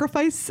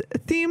sacrifice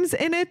themes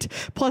in it,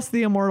 plus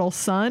the Immortal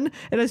Sun.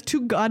 It has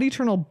 2 God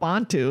Eternal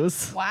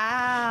Bantus.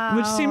 Wow.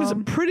 Which seems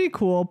pretty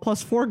cool,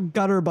 plus 4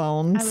 Gutter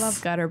Bones. I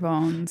love Gutter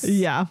Bones.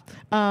 Yeah.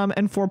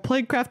 And 4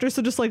 Plague Crafters.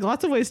 So just like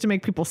lots of ways to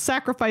make people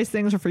sacrifice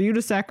things or for you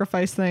to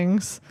sacrifice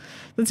things.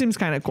 That seems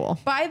kind of cool.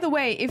 By the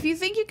way, if you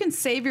think you can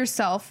save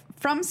yourself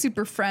from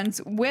Super Friends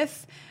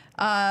with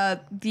why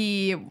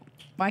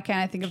can't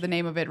I think of the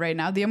name of it right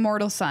now? The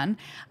Immortal Sun.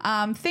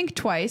 Think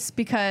twice,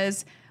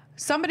 because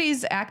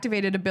somebody's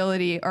activated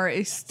ability or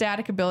a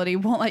static ability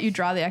won't let you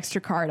draw the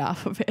extra card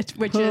off of it,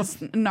 which is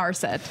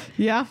Narset.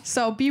 Yeah.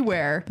 So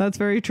beware. That's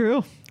very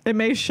true. It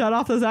may shut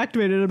off those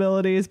activated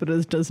abilities, but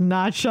it does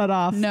not shut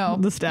off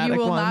the static ones. You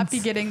will not be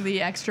getting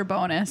the extra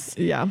bonus.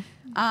 Yeah.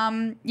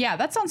 Yeah,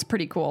 that sounds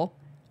pretty cool.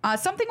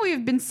 Something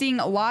we've been seeing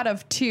a lot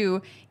of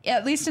too,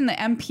 at least in the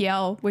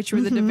MPL, which were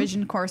the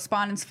division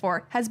correspondents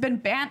for, has been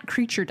Bant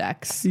creature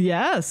decks.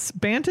 Yes,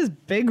 Bant is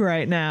big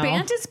right now.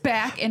 Bant is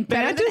back and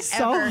better Bant than is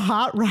ever. so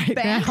hot right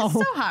Bant now. is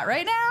so hot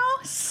right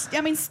now.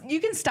 I mean,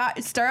 you can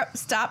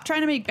stop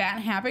trying to make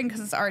Bant happen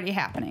because it's already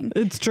happening.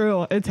 It's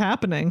true. It's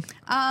happening.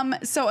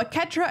 So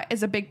Aketra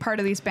is a big part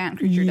of these Bant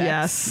creature decks.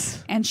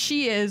 Yes. And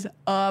she is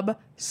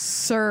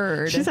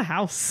absurd. She's a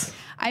house.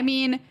 I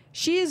mean,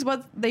 she is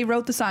what they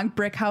wrote the song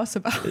Brick House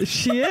about.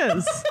 She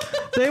is.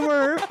 They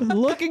were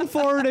looking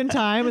forward in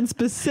time and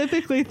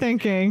specifically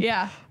thinking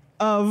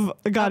of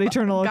God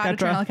Eternal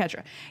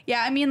Aketra.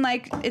 Yeah, I mean,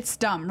 like, it's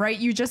dumb, right?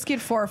 You just get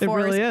 4/4s. It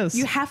really is.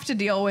 You have to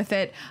deal with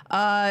it.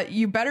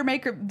 You better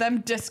make them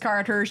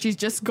discard her. She's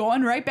just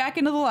going right back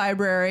into the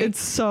library.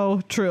 It's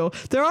so true.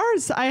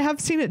 I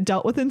have seen it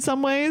dealt with in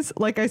some ways.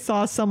 Like I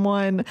saw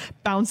someone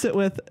bounce it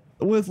with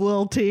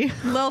Lil T.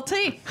 Lil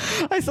T.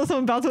 I saw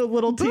someone bounce it with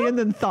Little T and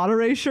then thought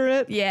erasure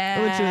it.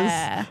 Yeah. Which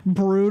is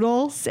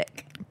brutal.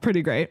 Sick.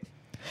 Pretty great.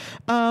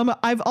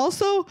 I've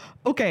also,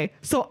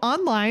 so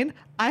online,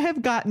 I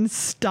have gotten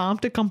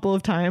stomped a couple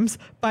of times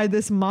by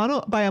a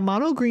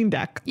mono green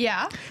deck.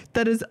 Yeah.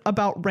 That is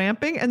about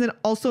ramping, and then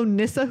also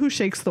Nissa Who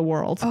Shakes the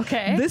World.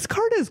 Okay. This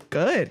card is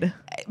good.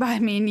 I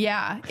mean,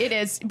 yeah, it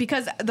is,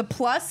 because the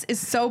plus is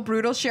so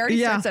brutal. She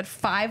already starts at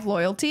 5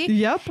 loyalty.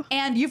 Yep.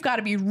 And you've got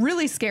to be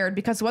really scared,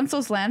 because once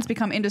those lands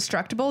become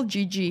indestructible,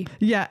 GG.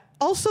 Yeah.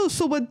 Also,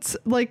 so what's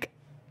like,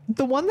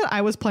 the one that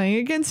I was playing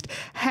against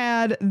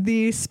had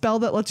the spell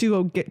that lets you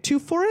go get 2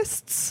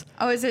 forests.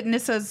 Oh, is it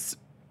Nissa's?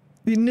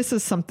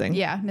 Nissa's something.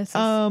 Yeah,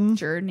 Nissa's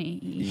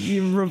Journey.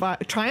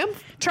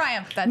 Triumph?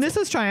 Triumph. That's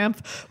Nissa's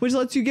Triumph, which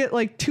lets you get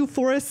like 2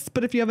 forests,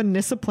 but if you have a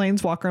Nissa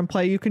Planeswalker in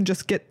play, you can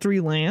just get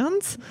 3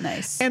 lands.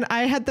 Nice. And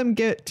I had them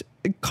get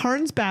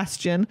Karn's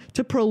Bastion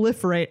to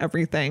proliferate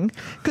everything,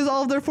 because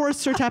all of their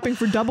forests are tapping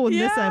for double with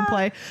Nissa in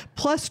play,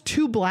 plus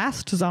 2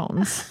 blast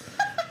zones.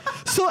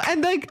 So,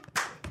 and like...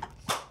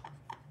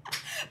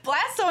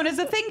 Blast Zone is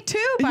a thing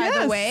too, by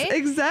the way.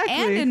 Exactly.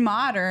 And in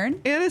Modern.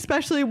 And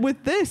especially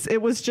with this,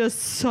 it was just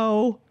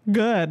so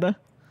good.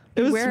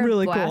 It was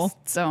really cool.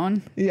 Blast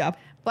Zone. Yeah.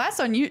 Blast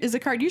Zone is a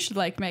card you should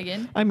like,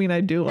 Megan. I mean, I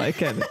do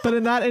like it. But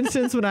in that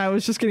instance, when I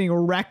was just getting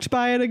wrecked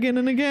by it again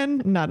and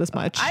again, not as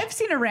much. I've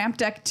seen a ramp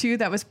deck too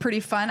that was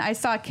pretty fun. I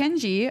saw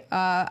Kenji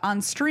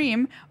on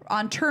stream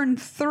on turn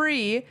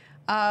 3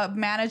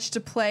 managed to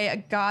play a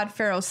God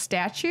Pharaoh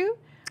statue.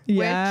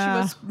 Yeah.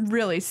 Which was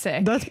really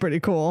sick. That's pretty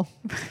cool.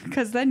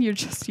 Because then you've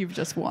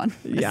just won.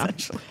 Yeah.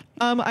 Essentially.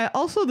 I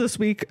also this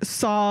week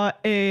saw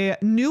a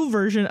new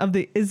version of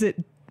the Is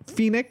It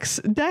Phoenix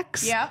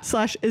decks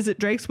 / Is It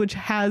Drakes, which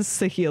has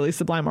Saheeli,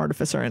 Sublime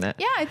Artificer, in it.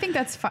 Yeah, I think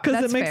that's fine.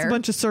 Because it makes a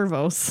bunch of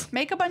servos.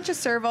 Make a bunch of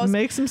servos.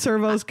 Make some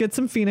servos, get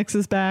some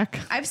Phoenixes back.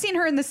 I've seen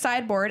her in the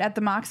sideboard. At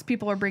the Mox,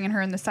 people are bringing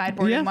her in the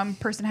sideboard, and one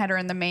person had her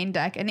in the main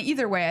deck. And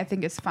either way, I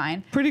think it's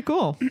fine. Pretty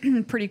cool.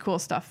 Pretty cool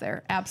stuff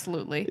there.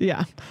 Absolutely.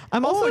 Yeah.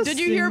 I'm also did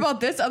you hear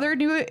about this other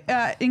new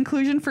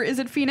inclusion for Is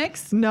It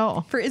Phoenix?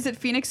 No. For Is It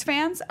Phoenix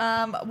fans?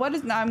 What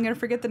is now? I'm going to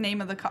forget the name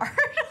of the card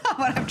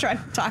when I'm trying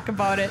to talk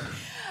about it.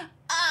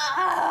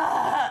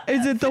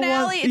 Is it the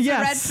finale? one? It's the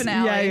red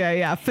finale.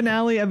 Yeah.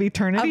 Finale of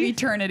Eternity. Of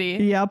Eternity.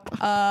 Yep.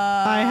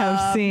 I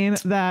have seen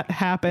that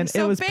happen.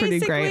 So it was pretty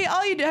great. basically,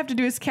 all you have to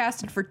do is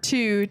cast it for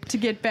 2 to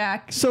get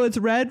back. So it's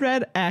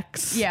red,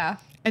 X. Yeah.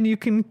 And you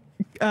can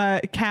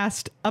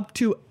cast up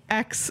to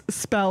X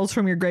spells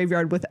from your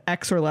graveyard with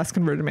X or less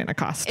converted mana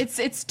cost.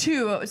 It's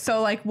 2,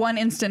 so like 1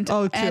 instant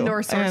two. and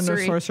or sorcery. And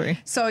or sorcery.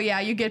 So yeah,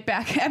 you get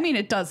back. I mean,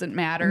 it doesn't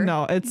matter.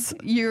 No,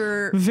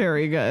 you're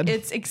very good.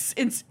 It's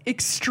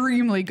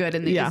extremely good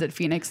in the Izzet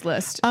Phoenix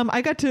list.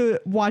 I got to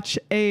watch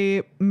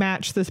a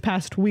match this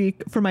past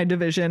week for my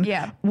division.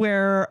 Yeah.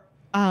 Where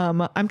I'm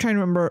trying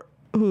to remember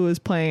who was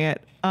playing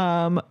it.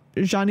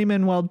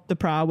 Jean-Emmanuel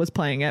Deprat was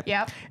playing it.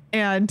 Yep.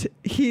 And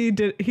he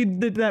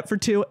did that for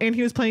 2, and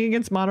he was playing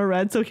against mono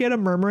red, so he had a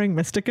Murmuring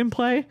Mystic in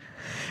play.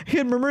 He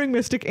had Murmuring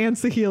Mystic and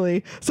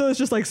Saheeli, so it's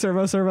just like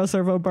servo,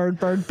 bird.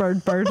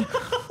 It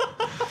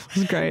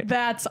was great.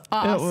 That's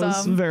awesome. It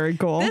was very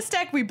cool. This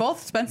deck we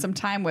both spent some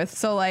time with,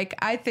 so like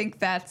I think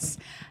that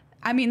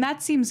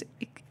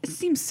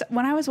seems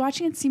when I was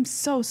watching it seems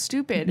so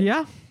stupid.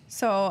 Yeah.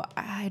 So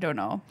I don't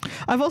know.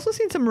 I've also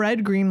seen some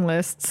red-green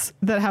lists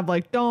that have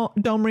like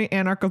Domri,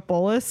 Anarch of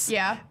Bolas,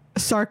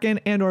 Sarkhan,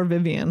 and or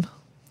Vivian.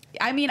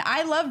 I mean,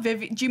 I love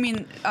Vivian. Do you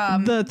mean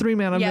the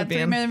 3-mana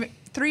Vivian?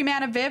 3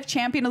 mana Viv,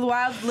 Champion of the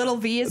Wild, Little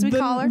V as we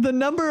call her. The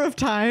number of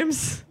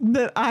times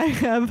that I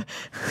have,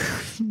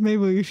 maybe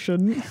we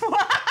shouldn't.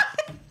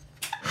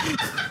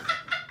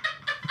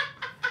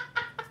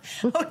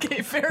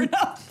 Okay, fair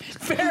enough.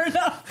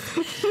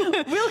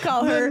 We'll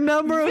call her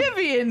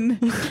Vivian.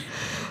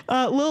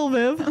 Lil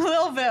Viv.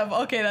 Lil Viv.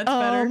 Okay, that's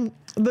better.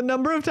 The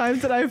number of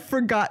times that I've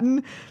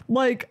forgotten,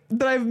 like,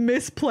 that I've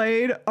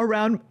misplayed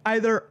around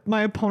either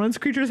my opponent's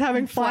creatures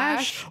having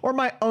flash or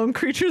my own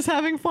creatures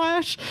having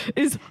flash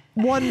is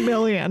 1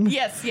 million.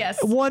 Yes.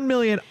 1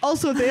 million.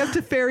 Also, if they have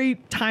Teferi,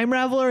 Time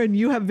Raveler, and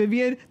you have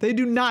Vivian, they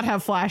do not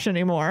have flash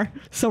anymore.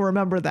 So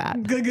remember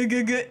that.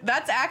 Good.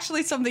 That's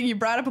actually something you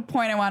brought up a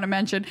point I want to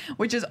mention,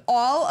 which is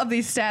all of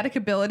these static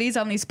abilities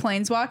on these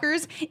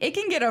planeswalkers.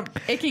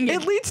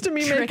 It leads to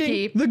me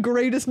tricky. making the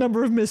greatest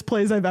number of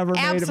misplays I've ever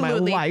made in my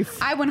life.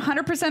 I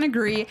 100%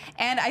 agree,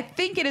 and I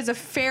think it is a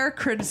fair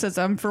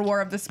criticism for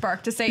War of the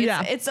Spark to say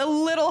it's a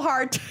little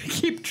hard to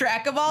keep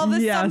track of all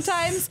this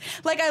sometimes.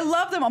 Like, I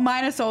love them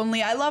minus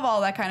only. I love all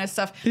that kind of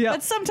stuff. Yep.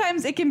 But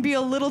sometimes it can be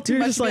a little too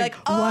much to be like,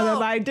 oh, what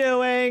am I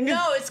doing?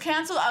 No, it's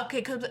canceled.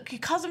 Okay,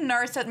 because of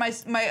Narset,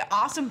 my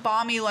awesome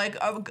Bomby, like,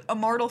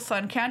 Immortal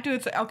Sun can't do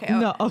it. Okay.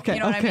 No, okay.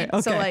 You know what I mean?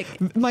 Okay. So,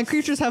 like, my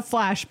creatures have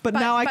flash, but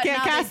now I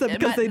can't cast them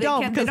because they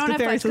don't. Because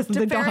Teferi says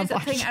they don't have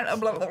flash.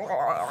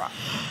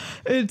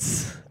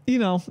 It's...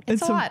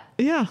 it's a lot.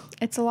 Yeah.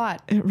 It's a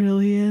lot. It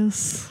really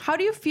is. How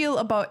do you feel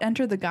about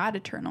Enter the God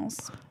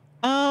Eternals?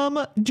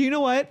 Do you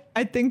know what?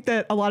 I think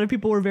that a lot of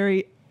people were a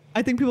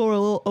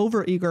little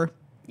over eager.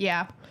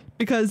 Yeah.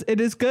 Because it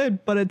is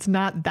good, but it's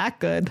not that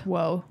good.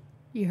 Whoa.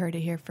 You heard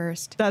it here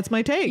first. That's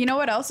my take. You know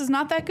what else is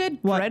not that good?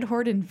 What?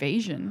 Dreadhorde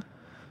Invasion.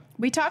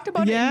 We talked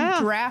about it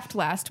in draft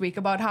last week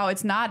about how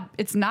it's not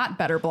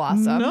Better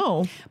Blossom.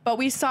 No. But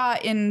we saw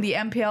in the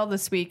MPL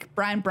this week,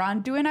 Brian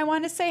Braunduin, I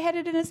want to say, had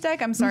it in his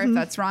deck. I'm sorry if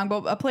that's wrong,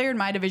 but a player in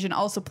my division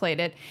also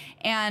played it.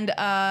 And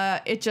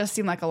it just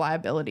seemed like a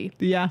liability.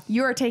 Yeah.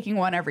 You are taking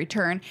one every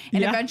turn.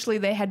 And eventually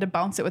they had to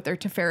bounce it with their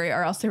Teferi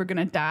or else they were going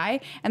to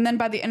die. And then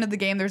by the end of the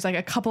game, there's like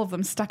a couple of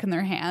them stuck in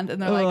their hand.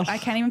 And they're like, I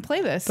can't even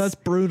play this. That's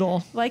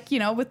brutal. Like,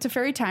 with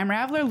Teferi Time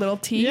Raveler, Little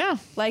T. Yeah.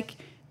 Like...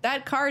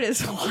 that card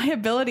is a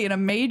liability in a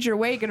major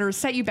way, going to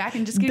set you back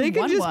and just give you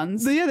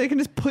 1/1s. Yeah, they can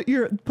just put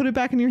it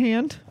back in your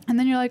hand. And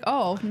then you're like,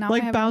 oh, now I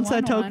have bounce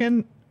that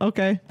token.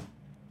 Okay.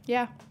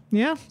 Yeah.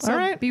 Yeah. So all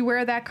right.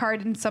 beware that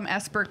card in some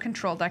Esper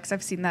control decks.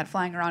 I've seen that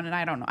flying around, and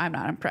I don't know. I'm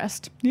not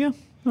impressed. Yeah.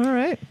 All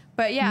right.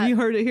 But yeah, you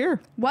heard it here.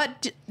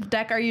 What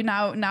deck are you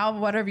now?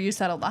 Whatever you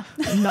settled on.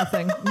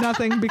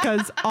 Nothing.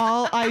 Because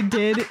all I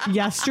did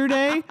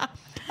yesterday,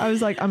 I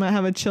was like, I'm gonna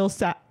have a chill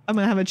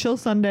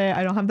Sunday.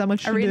 I don't have that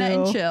much to do. Arena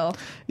and chill.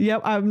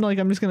 Yep.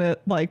 I'm just gonna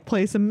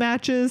play some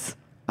matches.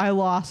 I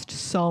lost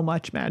so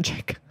much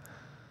Magic.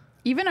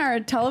 Even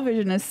our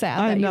television is sad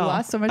that you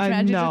lost so much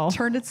Magic. It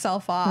turned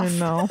itself off. I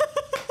know.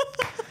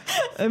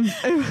 I'm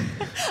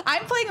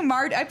playing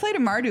I played a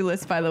Mardu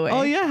list, by the way.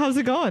 Oh yeah, how's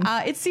it going?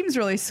 It seems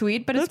really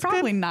sweet, but it's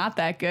probably not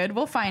that good.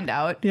 We'll find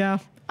out. Yeah,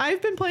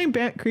 I've been playing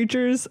Bant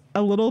Creatures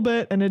a little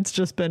bit, and it's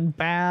just been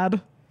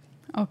bad.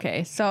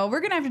 Okay, so we're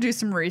gonna have to do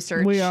some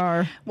research. We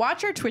are.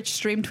 Watch our Twitch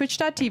stream,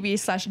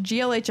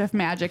 twitch.tv/GLHF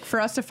Magic,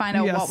 for us to find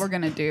out what we're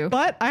gonna do.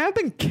 But I have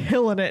been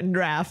killing it in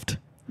draft.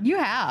 You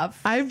have.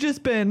 I've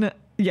just been,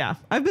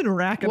 I've been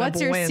racking up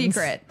wins. What's your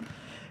secret?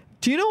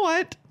 Do you know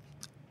what?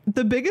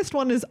 The biggest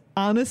one is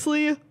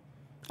honestly...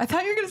 I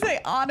thought you were going to say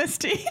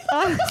honesty.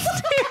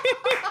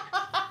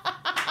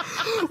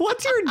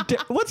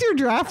 What's your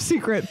draft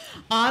secret?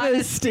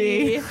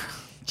 Honesty.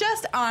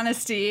 Just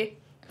honesty.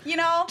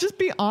 Just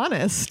be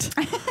honest.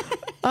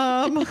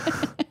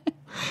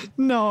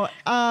 No.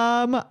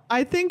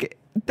 I think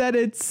that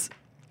it's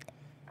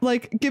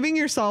like giving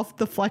yourself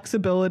the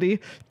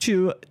flexibility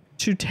to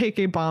take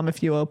a bomb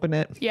if you open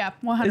it. Yeah,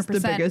 100%. Is the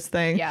biggest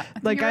thing. Yeah.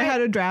 I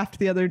had a draft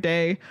the other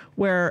day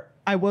where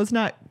I was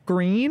not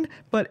green,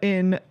 but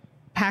in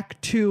pack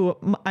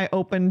 2, I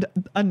opened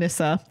a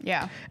Nissa.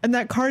 Yeah. And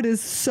that card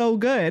is so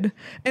good.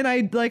 And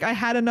I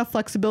had enough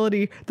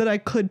flexibility that I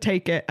could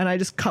take it, and I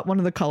just cut one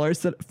of the colors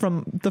that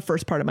from the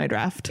first part of my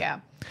draft. Yeah.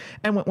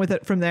 And went with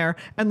it from there.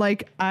 And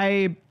like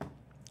I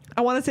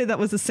want to say that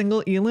was a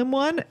single Elim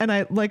one, and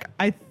I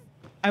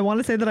want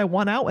to say that I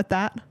won out with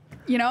that.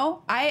 You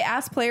know, I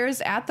asked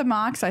players at the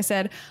mocks, I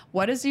said,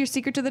 what is your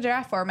secret to the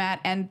draft format?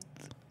 And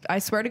I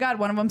swear to God,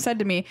 one of them said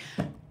to me,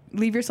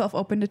 leave yourself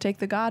open to take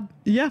the God.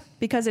 Yeah.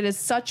 Because it is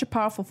such a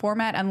powerful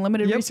format,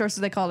 unlimited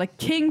resources. They call it a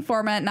king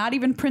format, not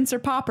even prince or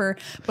pauper,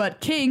 but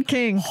king.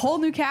 King. Whole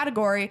new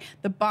category.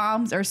 The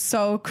bombs are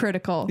so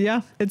critical.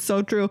 Yeah, it's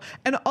so true.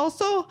 And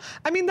also,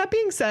 I mean, that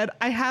being said,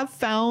 I have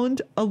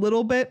found a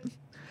little bit,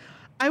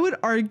 I would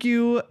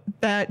argue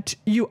that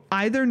you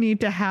either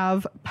need to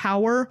have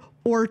power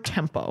or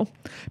tempo,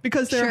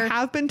 because there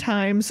have been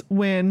times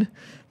when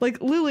like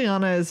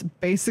Liliana is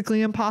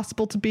basically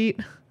impossible to beat.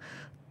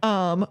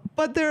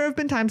 But there have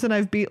been times when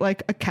I've beat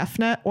like a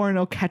Kefnet or an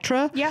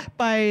Oketra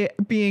by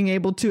being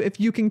able to, if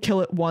you can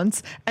kill it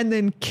once and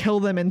then kill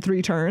them in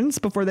 3 turns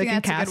before they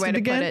can cast it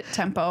again. Put it,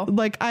 tempo.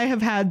 Like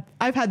I've had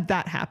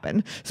that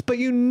happen, but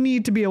you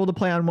need to be able to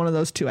play on one of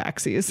those 2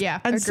 axes. Yeah.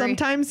 And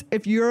sometimes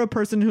if you're a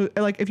person who,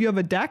 like, if you have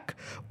a deck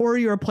or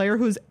you're a player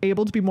who's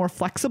able to be more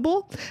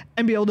flexible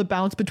and be able to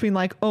bounce between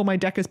like, oh, my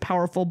deck is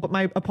powerful, but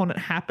my opponent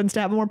happens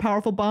to have a more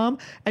powerful bomb,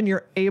 and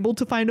you're able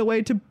to find a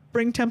way to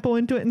bring tempo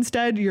into it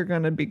instead, you're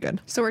going to be good.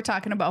 So we're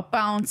talking about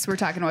bounce. We're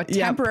talking about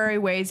temporary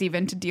ways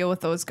even to deal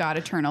with those God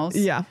Eternals.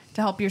 Yeah.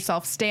 To help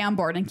yourself stay on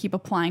board and keep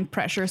applying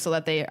pressure so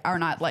that they are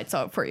not lights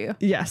out for you.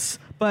 Yes.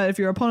 But if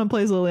your opponent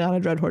plays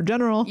Liliana Dreadhorde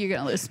General, you're going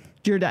to lose.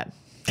 You're dead.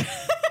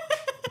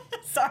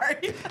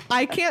 Sorry.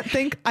 I cannot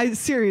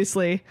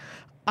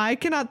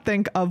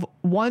think of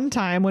one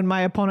time when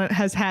my opponent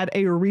has had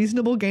a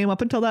reasonable game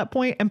up until that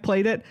point and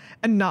played it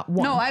and not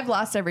won. No, I've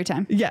lost every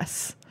time.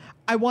 Yes.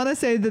 I want to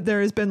say that there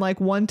has been like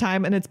one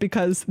time, and it's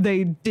because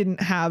they didn't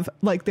have,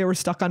 like, they were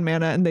stuck on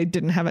mana and they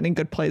didn't have any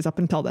good plays up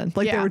until then.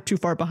 Like they were too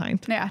far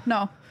behind. Yeah,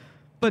 no.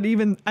 But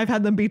even I've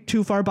had them be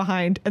too far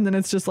behind, and then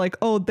it's just like,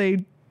 oh,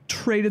 they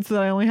traded so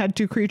that I only had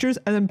 2 creatures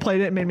and then played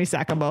it and made me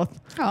sack them both.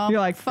 Oh, you're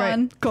like,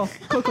 fun. Great.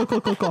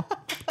 Cool.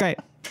 Great.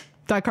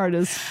 That card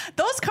is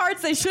those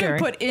cards they should have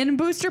put in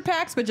booster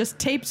packs, but just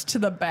taped to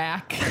the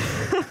back.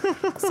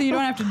 So you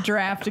don't have to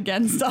draft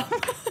against them.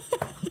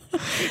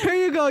 Here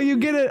you go. You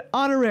get it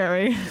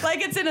honorary. Like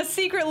it's in a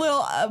secret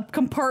little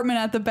compartment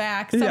at the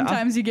back.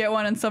 Sometimes you get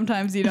one and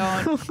sometimes you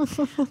don't.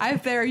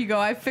 There you go.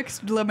 I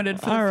fixed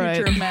limited for the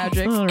future of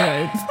Magic. All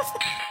right.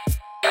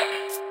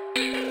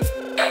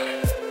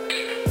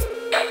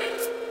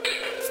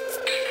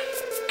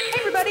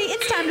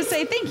 It's time to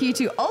say thank you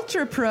to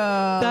Ultra Pro.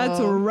 That's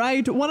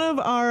right. One of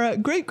our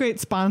great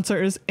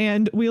sponsors,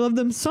 and we love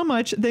them so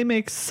much. They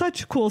make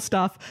such cool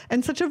stuff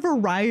and such a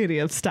variety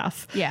of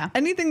stuff. Yeah.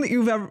 Anything that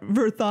you've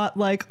ever thought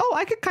like, oh,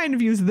 I could kind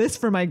of use this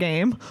for my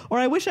game, or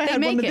I wish I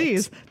had one of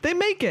these. They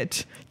make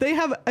it. They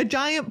have a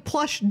giant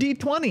plush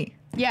D20.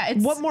 Yeah,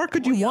 what more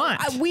could you want?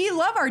 We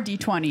love our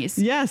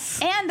D20s. Yes.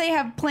 And they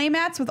have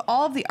playmats with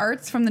all of the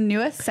arts from the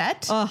newest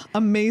set.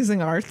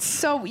 Amazing arts.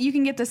 So you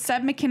can get the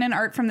Seb McKinnon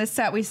art from this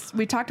set. We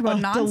talked about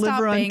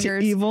Nonstop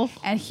Bangers. Evil.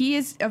 And he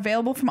is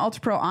available from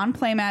Ultra Pro on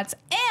playmats.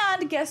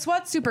 And guess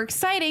what? Super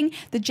exciting.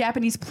 The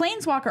Japanese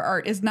Planeswalker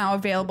art is now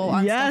available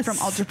on stuff from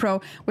Ultra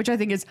Pro, which I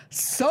think is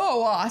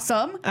so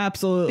awesome.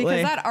 Absolutely.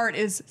 Because that art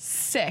is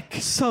sick.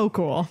 So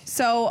cool.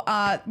 So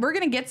we're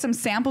going to get some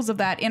samples of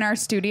that in our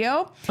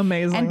studio.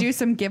 Amazing. And do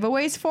some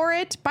giveaways for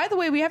it. By the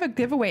way, we have a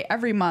giveaway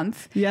every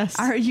month. Yes.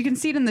 You can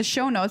see it in the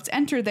show notes.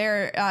 Enter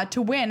there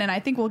to win, and I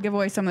think we'll give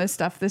away some of this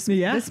stuff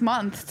this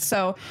month.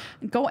 So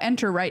go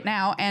enter right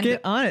now and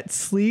get on it.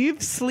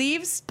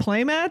 Sleeves,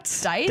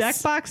 playmats, dice,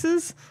 deck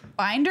boxes,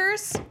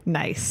 binders.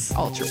 Nice.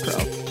 Ultra Pro.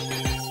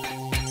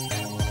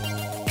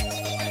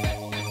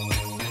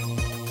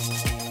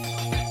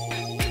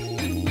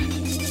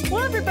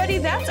 Well, everybody,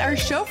 that's our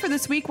show for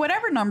this week,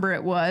 whatever number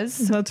it was.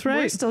 That's right.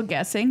 We're still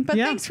guessing, but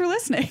thanks for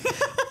listening.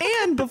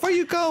 And before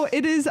you go,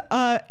 it is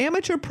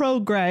Amateur Pro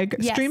Greg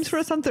streams for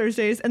us on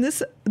Thursdays, and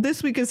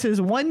this week is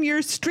his 1-year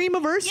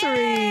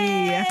streamiversary.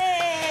 Yay!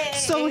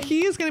 So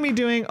he is going to be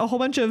doing a whole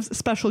bunch of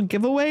special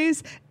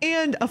giveaways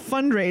and a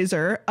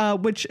fundraiser,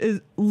 which is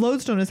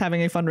Lodestone is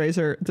having a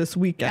fundraiser this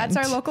weekend. That's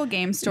our local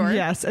game store.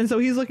 Yes, and so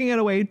he's looking at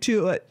a way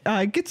to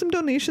get some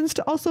donations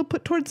to also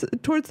put towards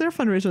their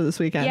fundraiser this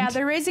weekend. Yeah,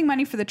 they're raising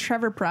money for the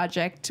Trevor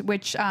Project,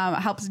 which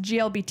helps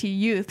GLBT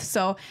youth.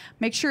 So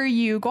make sure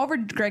you go over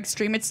to Greg's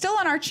stream. It's still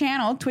on our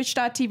channel,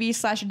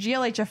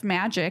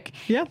 twitch.tv/GLHFMagic.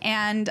 Yeah.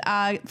 And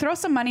throw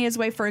some money his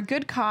way for a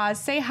good cause.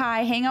 Say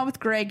hi, hang out with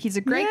Greg. He's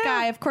a great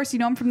guy. Of course, you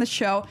know him from the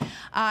show.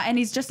 And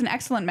he's just an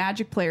excellent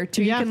Magic player,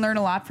 too. You can learn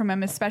a lot from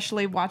him,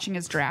 especially watching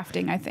his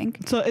drafting, I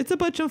think. So it's a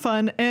bunch of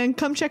fun. And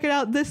come check it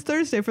out this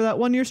Thursday for that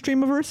 1-year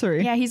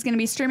streamiversary. Yeah, he's going to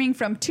be streaming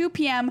from 2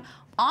 p.m.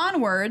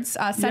 onwards,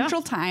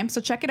 Central Time.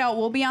 So check it out.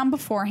 We'll be on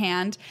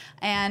beforehand,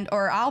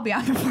 or I'll be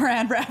on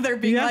beforehand rather,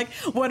 being like,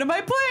 what am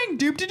I playing?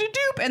 Doop, doop, doop,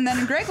 doop. And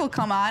then Greg will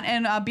come on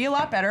and be a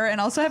lot better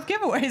and also have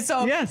giveaways.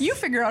 So you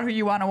figure out who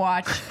you want to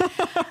watch.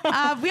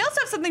 We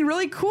also have something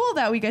really cool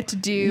that we get to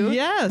do,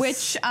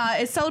 which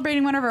is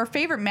celebrating one of our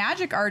favorite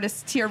Magic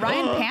artists here,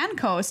 Ryan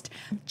Pancoast.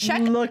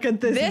 Look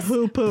at this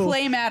hoopoe.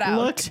 Playmat out.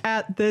 Look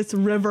at this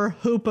river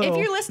hoopoe. If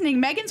you're listening,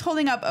 Megan's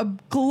holding up a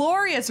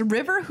glorious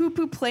river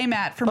hoopoe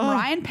playmat from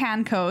Ryan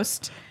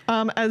Pancoast.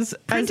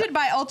 Printed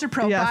by Ultra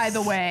Pro, by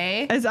the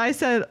way. As I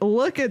said,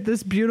 look at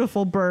this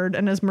beautiful bird,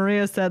 and as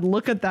Maria said,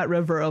 look at that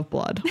river of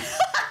blood. That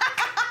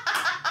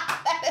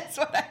is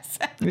what I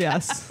said.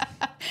 Yes.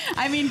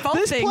 I mean, both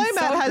this things. This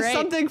playmat has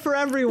something for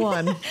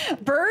everyone.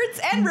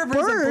 Birds and rivers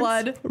of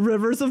blood.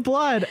 Rivers of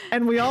blood,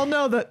 and we all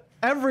know that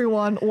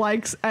everyone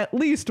likes at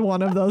least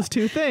one of those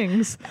two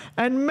things,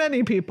 and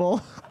many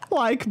people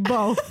like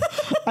both.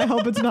 I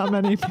hope it's not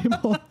many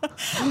people.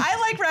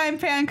 I like Ryan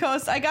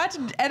Pancoast. I got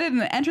to edit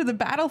and enter the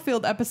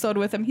Battlefield episode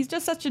with him. He's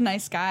just such a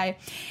nice guy.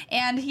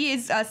 And he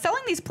is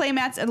selling these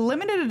playmats in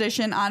limited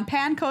edition on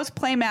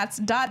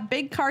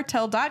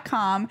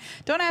pancoastplaymats.bigcartel.com.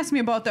 Don't ask me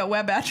about that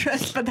web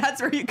address, but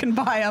that's where you can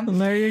buy them. And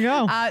there you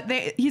go.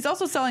 He's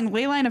also selling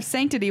Leyline of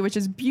Sanctity, which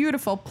is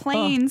beautiful.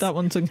 Planes. Oh, that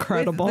one's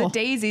incredible. With the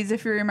daisies,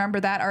 if you remember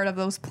that art of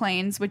those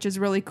planes, which is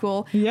really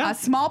cool. Yeah.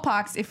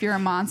 Smallpox, if you're a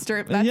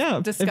monster.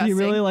 That's disgusting. If you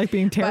really like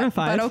being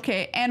terrified. But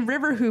okay. And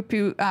River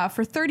Hoopoe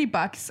for $30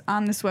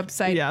 on this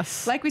website.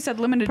 Yes. Like we said,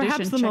 limited edition.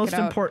 Perhaps the most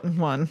important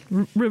one.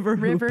 River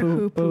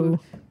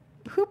Hoopoe.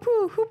 Hoop.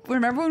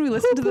 Remember when we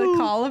listened to the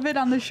call of it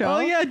on the show? Oh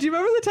yeah, do you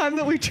remember the time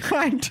that we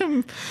tried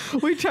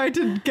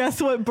to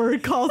guess what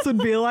bird calls would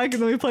be like,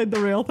 and then we played the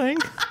real thing?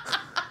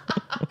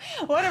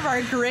 One of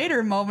our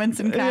greater moments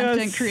in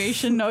content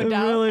creation, no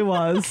doubt. It really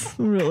was.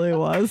 Really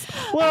was.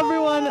 Well,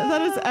 everyone,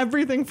 that is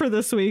everything for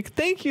this week.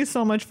 Thank you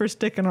so much for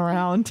sticking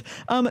around.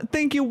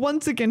 Thank you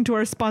once again to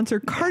our sponsor,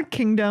 Card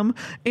Kingdom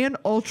and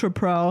Ultra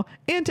Pro,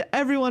 and to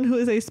everyone who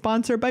is a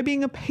sponsor by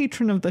being a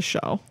patron of the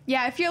show.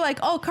 Yeah, if you're like,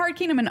 oh, Card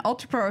Kingdom and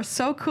Ultra Pro are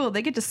so cool,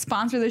 they get to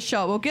sponsor the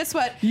show. Well, guess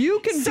what? You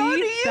can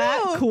be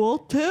that cool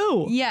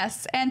too.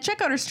 Yes, and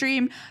check out our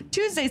stream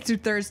Tuesdays through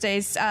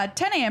Thursdays, 10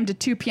 a.m. to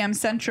 2 p.m.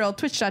 Central,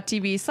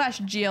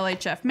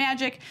 twitch.tv/GLHF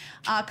Magic,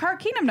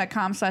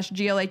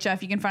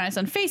 cardkingdom.com/GLHF. You can find us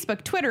on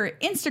Facebook, Twitter,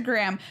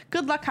 Instagram,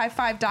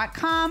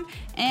 goodluckhighfive.com,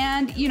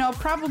 and,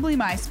 probably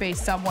MySpace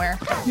somewhere.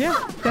 Yeah,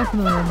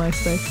 definitely on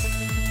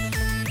MySpace.